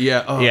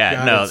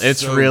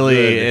 It's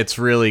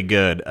really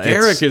good.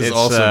 Garrick is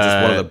also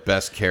just one of the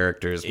best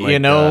characters. You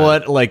know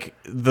what? Like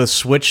the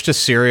switch to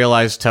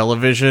serialized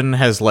television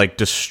has like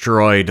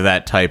destroyed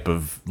that type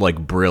of like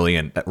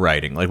brilliant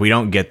writing. Like we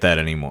don't get that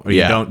anymore.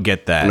 You don't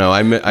get that. No,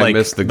 I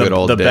miss the good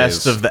old days. The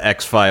best of the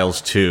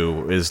X-Files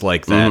too is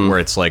like that, where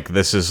it's like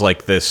this is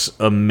like this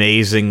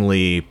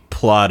amazingly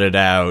plotted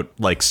out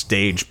like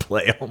stage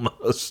play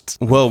almost.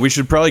 Well, we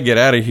should probably get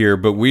out of here,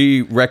 but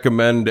we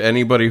recommend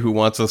anybody who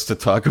wants us to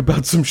talk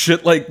about some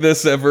shit like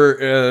this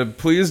ever,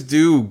 please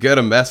do get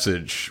a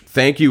message.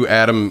 Thank you,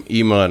 Adam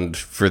Emond,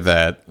 for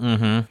that.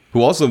 Mm-hmm.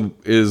 Who also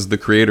is the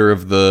creator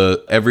of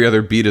the Every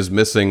Other Beat is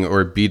Missing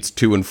or Beats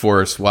 2 and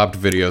 4 swapped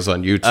videos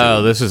on YouTube.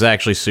 Oh, this is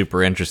actually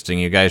super interesting.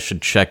 You guys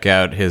should check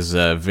out his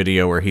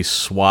video where he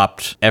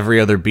swapped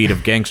Every Other Beat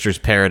of Gangster's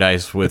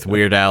Paradise with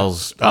Weird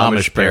Al's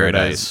Amish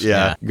Paradise.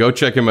 Yeah. Go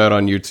check him out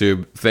on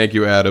YouTube. Thank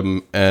you,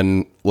 Adam,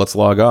 and let's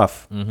log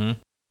off.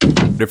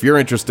 Mm-hmm. If you're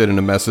interested in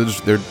a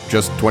message, they're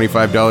just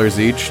 $25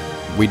 each.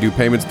 We do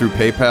payments through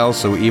PayPal,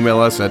 so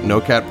email us at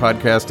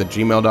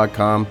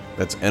nocatpodcast@gmail.com.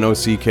 That's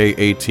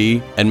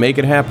NOCKAT, and make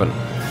it happen.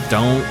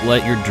 Don't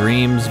let your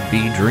dreams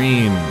be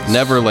dreams.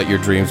 Never let your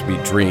dreams be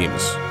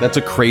dreams. That's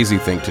a crazy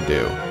thing to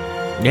do.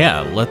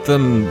 Yeah, let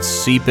them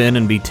seep in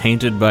and be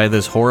tainted by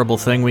this horrible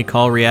thing we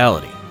call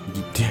reality.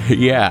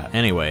 Yeah.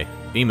 Anyway,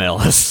 email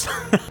us.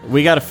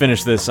 We gotta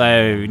finish this.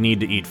 I need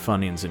to eat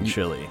Funyuns and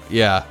chili.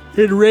 Yeah.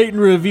 And rate and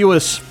review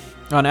us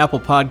on Apple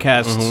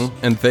Podcasts.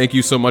 Mm-hmm. And thank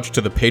you so much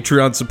to the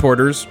Patreon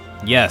supporters.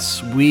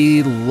 Yes,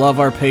 we love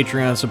our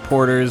Patreon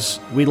supporters.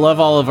 We love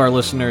all of our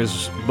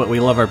listeners, but we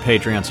love our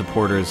Patreon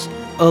supporters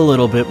a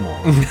little bit more.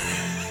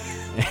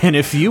 And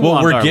if you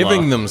want we're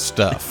giving them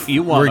stuff.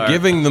 We're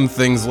giving them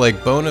things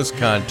like bonus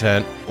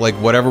content, like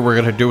whatever we're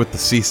going to do with the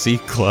CC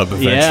Club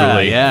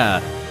eventually.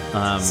 Yeah.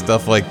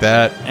 Stuff like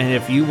that. And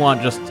if you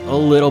want just a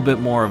little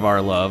bit more of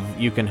our love,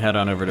 you can head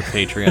on over to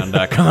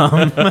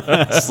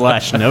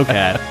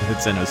patreon.com/NoCat.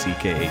 It's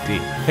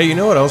NOCKAT. Hey, you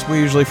know what else we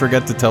usually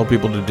forget to tell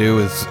people to do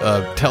is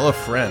tell a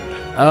friend.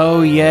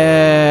 Oh,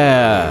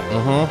 yeah.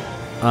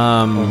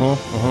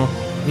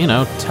 You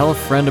know, tell a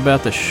friend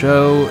about the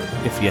show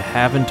if you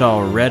haven't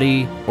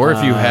already. Or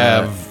if you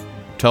have,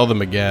 tell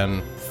them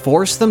again.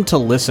 force them to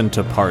listen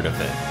to part of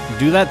it.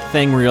 Do that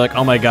thing where you're like,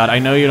 oh my god, I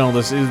know you don't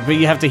listen, but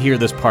you have to hear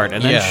this part.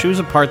 And then choose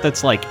a part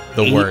that's like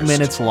The 8 worst.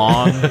 minutes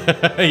long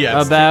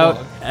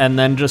and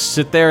then just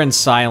sit there in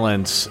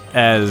silence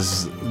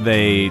as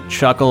they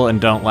chuckle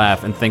and don't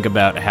laugh and think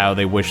about how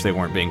they wish they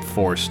weren't being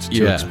forced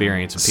to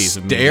experience a piece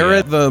of media. Stare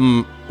at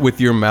them with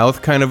your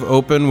mouth kind of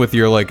open, with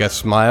your like a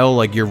smile,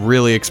 like you're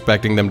really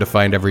expecting them to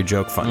find every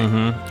joke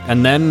funny.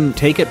 And then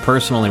take it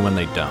personally when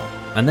they don't.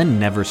 And then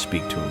never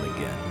speak to them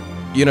again.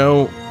 You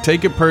know,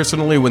 take it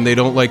personally when they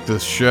don't like the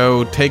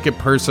show. Take it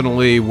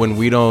personally when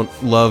we don't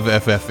love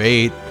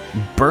FF8.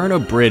 Burn a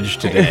bridge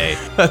today.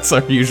 That's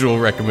our usual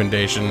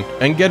recommendation.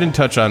 And get in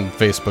touch on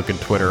Facebook and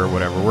Twitter or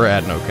whatever. We're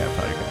at No Cap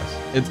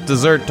Podcast. It's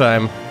dessert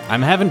time.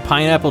 I'm having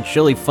pineapple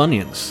chili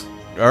Funyuns.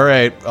 All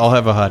right, I'll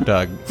have a hot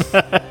dog.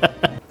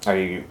 Are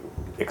you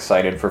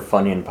excited for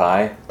Funyun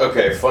Pie?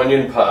 Okay,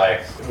 Funyun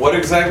Pie. What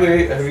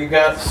exactly have you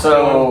got?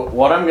 So,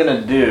 what I'm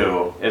gonna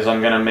do is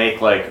I'm gonna make,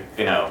 like,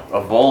 you know,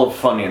 a bowl of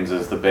Funyuns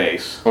as the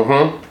base.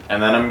 Mm-hmm.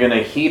 And then I'm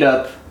gonna heat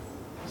up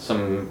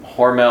some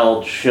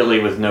Hormel chili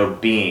with no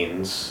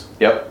beans.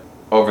 Yep.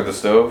 Over the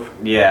stove?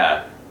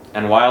 Yeah.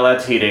 And while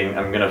that's heating,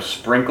 I'm gonna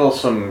sprinkle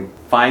some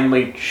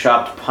finely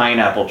chopped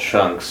pineapple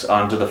chunks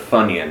onto the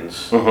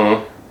Funyuns.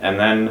 Mm-hmm. And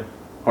then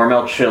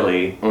Hormel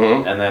chili,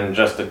 Mhm. and then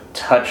just a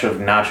touch of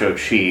nacho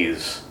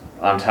cheese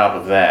on top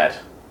of that.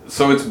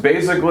 So it's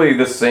basically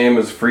the same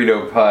as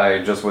Frito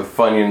pie, just with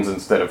Funyuns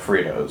instead of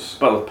Fritos.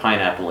 But with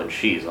pineapple and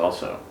cheese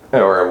also.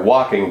 Or a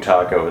walking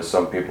taco, as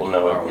some people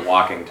know Or a it.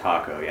 walking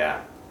taco,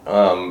 yeah.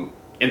 Um,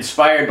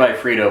 Inspired by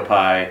Frito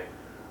pie.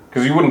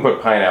 because you wouldn't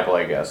put pineapple,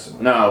 I guess.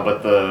 No,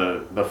 but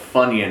the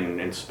Funyun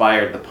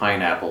inspired the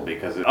pineapple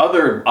because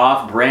other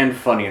off-brand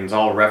Funyuns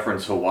all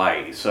reference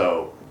Hawaii,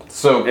 so...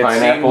 So It seemed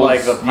pineapples,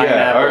 like the pineapple,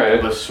 yeah, all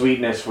right. the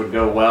sweetness would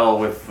go well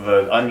with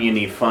the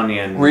oniony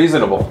Funyun.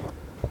 Reasonable.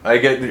 I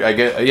get,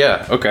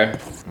 yeah, okay.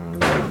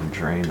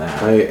 Drain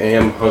that. I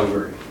am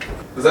hungry.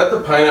 Is that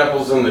the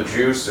pineapples in the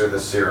juice or the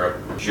syrup?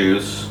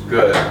 Juice.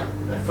 Good.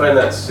 I find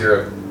that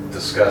syrup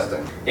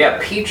disgusting. Yeah,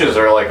 peaches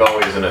are like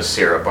always in a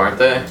syrup, aren't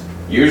they?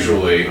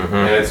 Usually,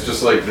 and it's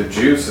just like the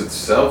juice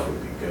itself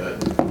would be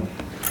good.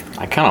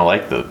 I kind of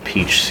like the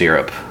peach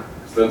syrup.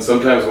 Then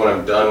sometimes when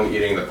I'm done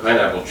eating the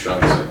pineapple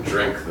chunks, I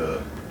drink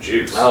the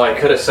juice. Oh, I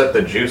could have set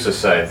the juice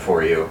aside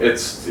for you.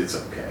 It's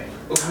okay.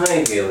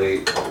 Hi,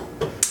 Haley.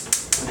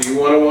 Do you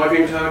want a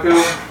walking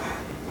taco?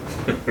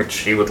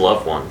 She would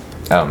love one.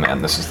 Oh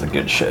man, this is the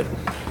good shit.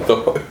 The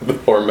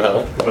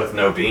Hormel. With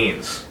no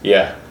beans.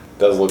 Yeah,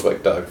 does look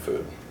like dog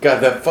food.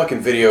 God, that fucking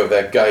video of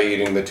that guy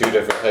eating the 2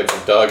 different types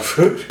of dog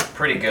food.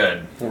 Pretty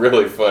good.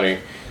 Really funny.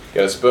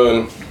 Got a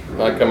spoon,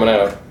 not coming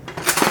out.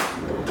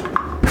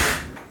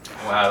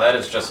 Wow, that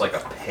is just like a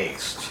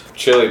paste.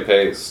 Chili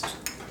paste.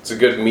 It's a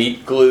good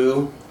meat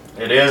glue.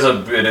 It is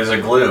a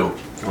glue.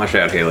 Watch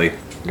out, Haley.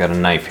 Got a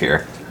knife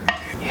here.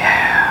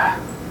 Yeah.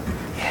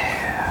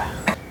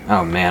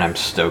 Oh man, I'm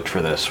stoked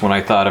for this. When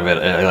I thought of it,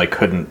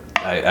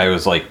 I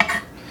was like,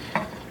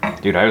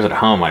 dude, I was at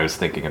home, I was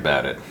thinking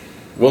about it.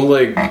 Well,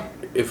 like,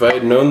 if I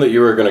had known that you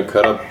were going to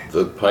cut up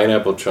the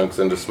pineapple chunks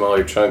into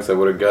smaller chunks, I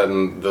would have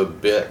gotten the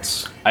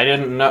bits. I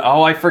didn't know.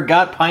 Oh, I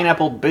forgot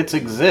pineapple bits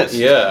exist.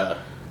 Yeah.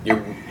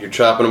 You're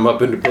chopping them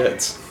up into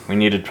bits. We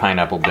needed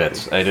pineapple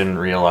bits. I didn't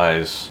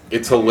realize.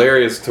 It's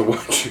hilarious to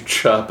watch you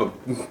chop a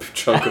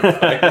chunk of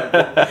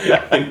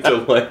pineapple into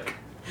like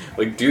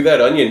do that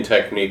onion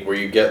technique where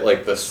you get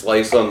like the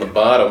slice on the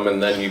bottom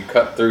and then you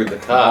cut through the Oh,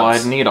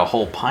 tops. I'd need a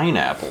whole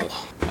pineapple.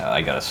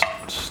 I gotta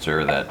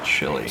stir that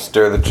chili.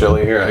 Stir the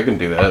chili here. I can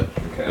do that.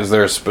 Okay. Is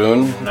there a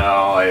spoon? No,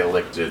 I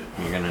licked it.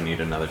 You're gonna need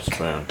another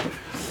spoon.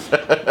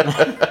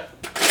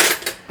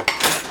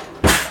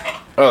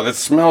 Oh, this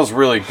smells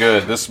really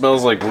good. This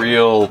smells like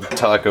real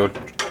taco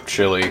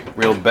chili.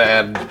 Real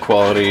bad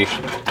quality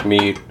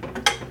meat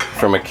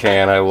from a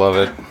can. I love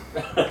it.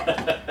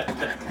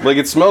 Like,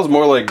 it smells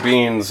more like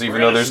beans, even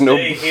though there's no...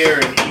 Stay here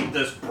and eat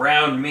this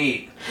brown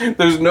meat.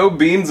 There's no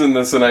beans in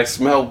this, and I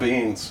smell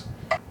beans.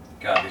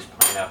 God, these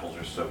pineapples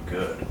are so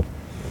good.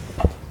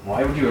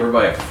 Why would you ever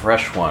buy a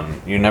fresh one?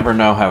 You never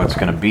know how it's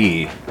gonna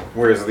be.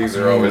 Whereas these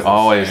are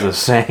always The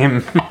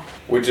same.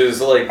 Which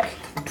is, like,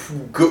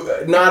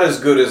 good, not as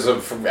good as a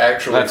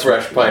actually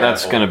fresh pineapple.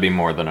 That's gonna be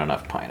more than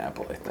enough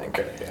pineapple, I think.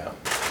 Okay, yeah.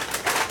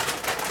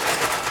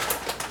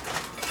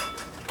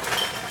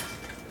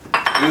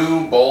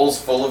 2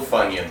 bowls full of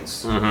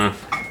Funyuns.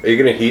 Mm-hmm. Are you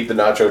gonna heat the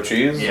nacho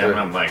cheese? Yeah, or-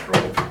 I'm gonna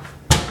microwave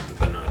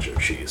the nacho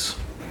cheese.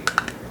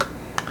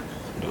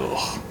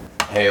 Ugh.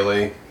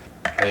 Haley,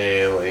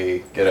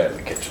 get out of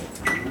the kitchen.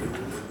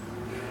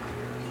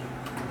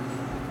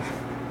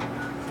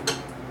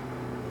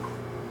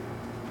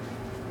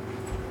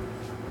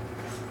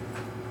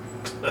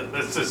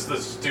 This is the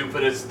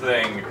stupidest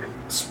thing.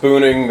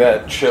 Spooning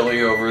that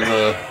chili over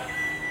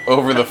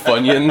the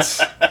Funyuns.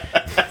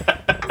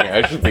 Yeah,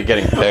 I should be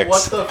getting pics.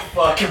 What the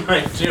fuck am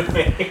I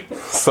doing?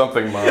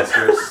 Something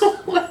monstrous.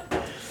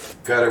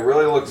 God, it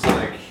really looks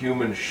like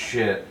human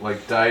shit,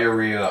 like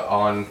diarrhea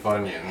on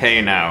Funyuns.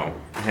 Hey now.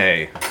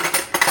 Hey.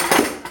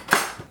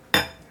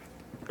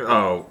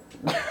 Oh.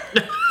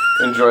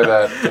 Enjoy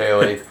that,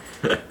 Haley.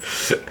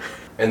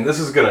 And this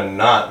is gonna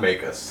not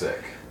make us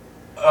sick.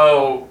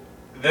 Oh,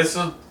 this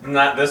is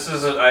not. This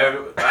is. I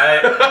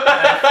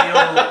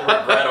feel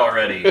regret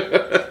already.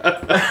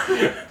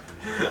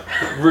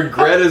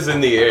 Regret is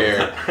in the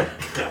air.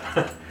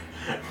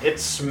 It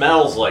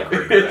smells like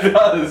regret. It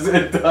does.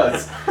 It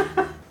does.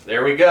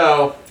 There we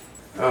go.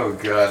 Oh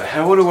god.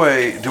 How do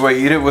I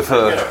eat it with Get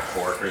a a?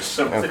 fork or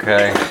something.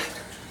 Okay.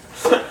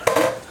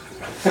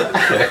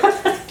 Okay.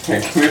 Here,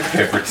 give me a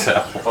paper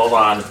towel. Hold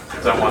on,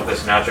 because I want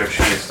this nacho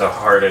cheese to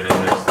harden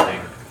in this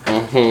thing.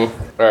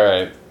 Mm-hmm.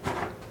 Alright.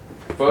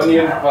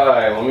 Funyun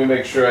pie. Let me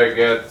make sure I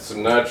get some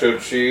nacho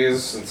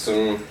cheese and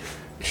some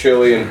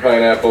chili and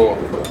pineapple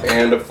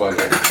and a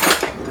Funyun.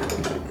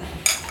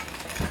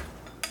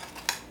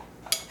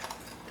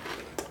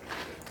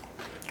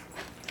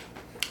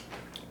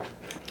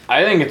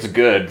 I think it's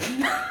good.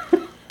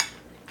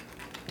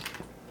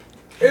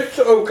 It's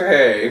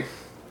okay.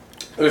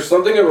 There's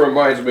something it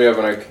reminds me of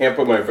and I can't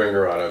put my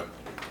finger on it.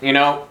 You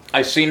know,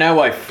 I see now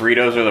why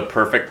Fritos are the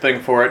perfect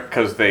thing for it,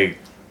 because they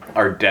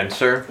are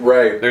denser.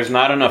 Right. There's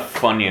not enough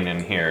Funyun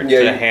in here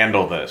Yeah, to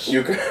handle this.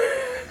 You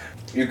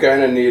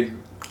kind of need...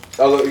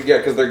 Although, yeah,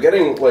 because they're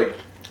getting, like,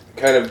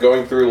 kind of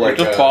going through, It like,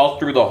 just falls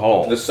through the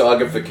hole. the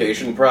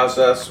sogification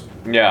process.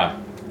 Yeah.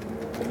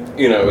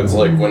 You know, it's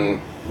like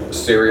when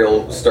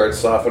cereal starts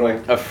softening.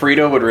 A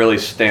Frito would really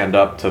stand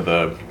up to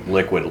the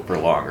liquid for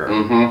longer.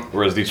 Mm-hmm.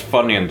 Whereas these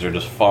Funyuns are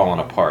just falling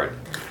apart.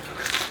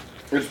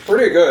 It's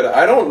pretty good.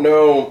 I don't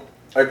know...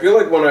 I feel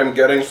like when I'm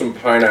getting some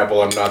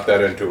pineapple, I'm not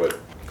that into it.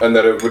 And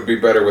that it would be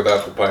better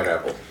without the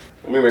pineapple.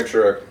 Let me make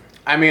sure.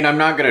 I mean, I'm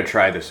not going to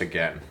try this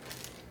again.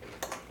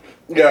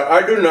 Yeah,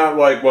 I do not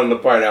like when the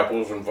pineapple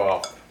is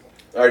involved.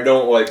 I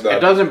don't like that.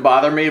 It doesn't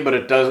bother me, but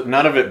it does.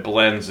 None of it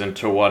blends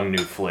into one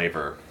new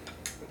flavor.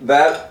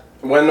 That,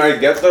 when I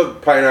get the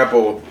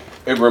pineapple,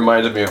 it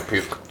reminds me of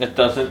puke. It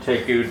doesn't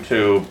take you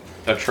to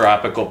a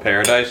tropical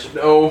paradise.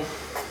 No,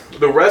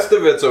 the rest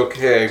of it's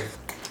okay,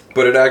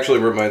 but it actually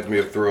reminds me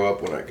of throw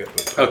up when I get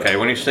the Okay,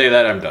 when you say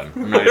that, I'm done.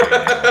 I'm not eating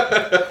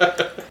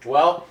it.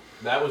 Well,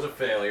 that was a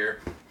failure.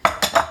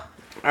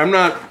 I'm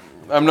not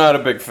a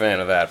big fan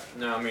of that.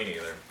 No, me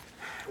neither.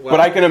 But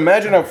I can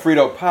imagine a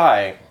Frito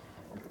pie.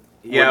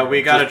 Yeah, would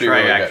we gotta just be try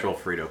really good. actual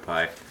Frito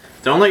pie.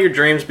 Don't let your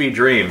dreams be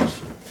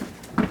dreams.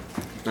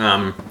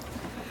 Yeah,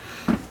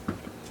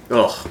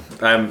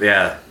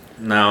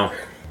 no.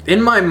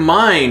 In my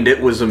mind, it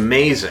was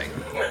amazing.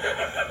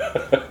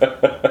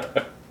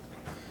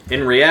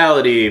 In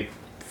reality,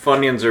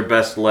 Funyuns are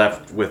best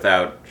left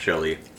without chili.